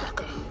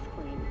Arasaka.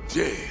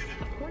 Dead.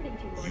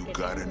 You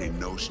got any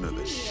notion of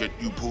the shit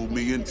you pulled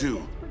me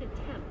into?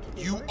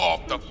 You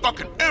off the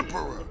fucking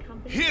Emperor!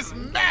 His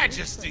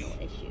Majesty!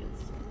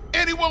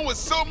 Anyone with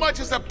so much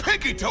as a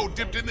pinky toe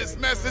dipped in this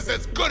mess is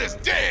as good as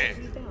dead!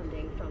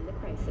 rebounding from the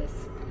crisis.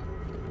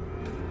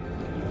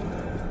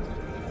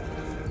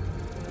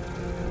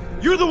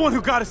 You're the one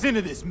who got us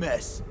into this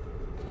mess.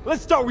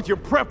 Let's start with your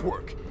prep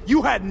work.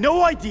 You had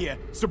no idea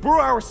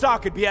Saburo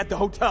Arasaka would be at the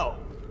hotel.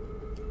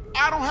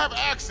 I don't have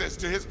access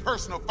to his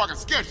personal fucking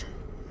schedule.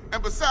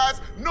 And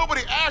besides,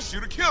 nobody asked you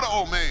to kill the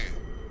old man.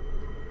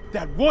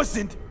 That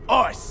wasn't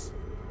us.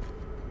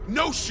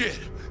 No shit.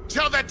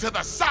 Tell that to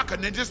the soccer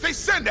ninjas they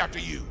send after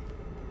you.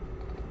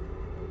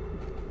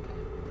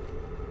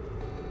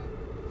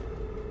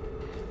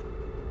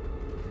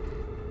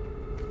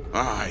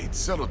 All right,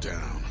 settle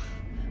down.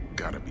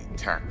 Gotta be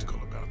tactical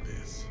about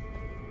this.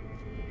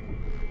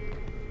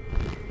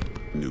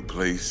 New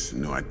place,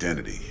 new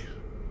identity.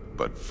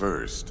 But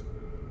first,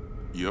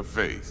 your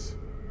face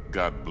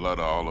got blood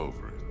all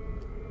over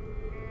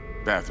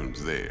it.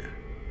 Bathroom's there.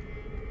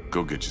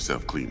 Go get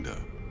yourself cleaned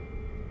up.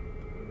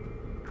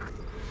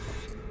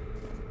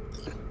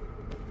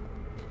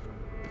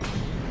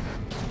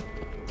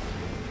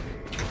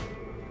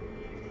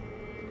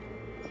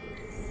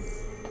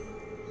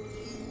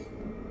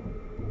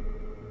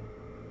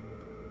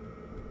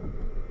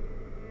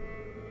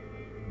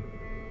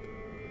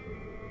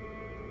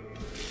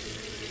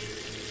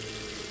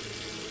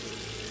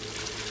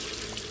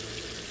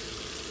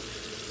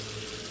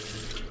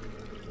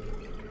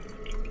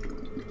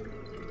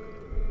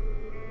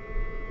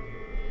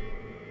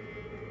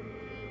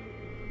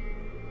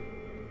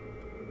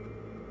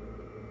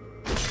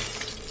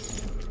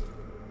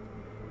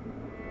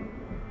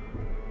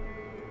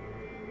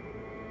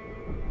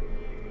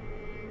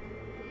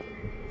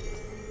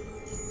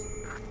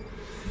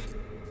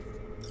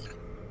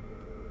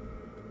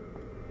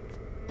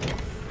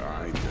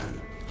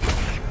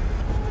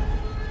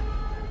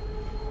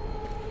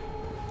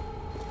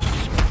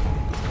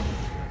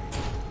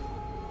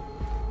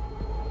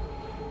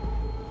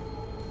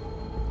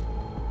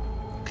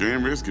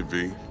 Can't risk it,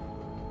 V.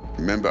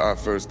 Remember our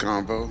first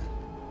convo?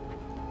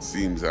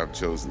 Seems I've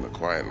chosen the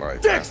quiet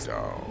life after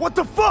all. What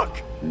the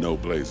fuck? No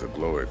blaze of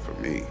glory for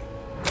me.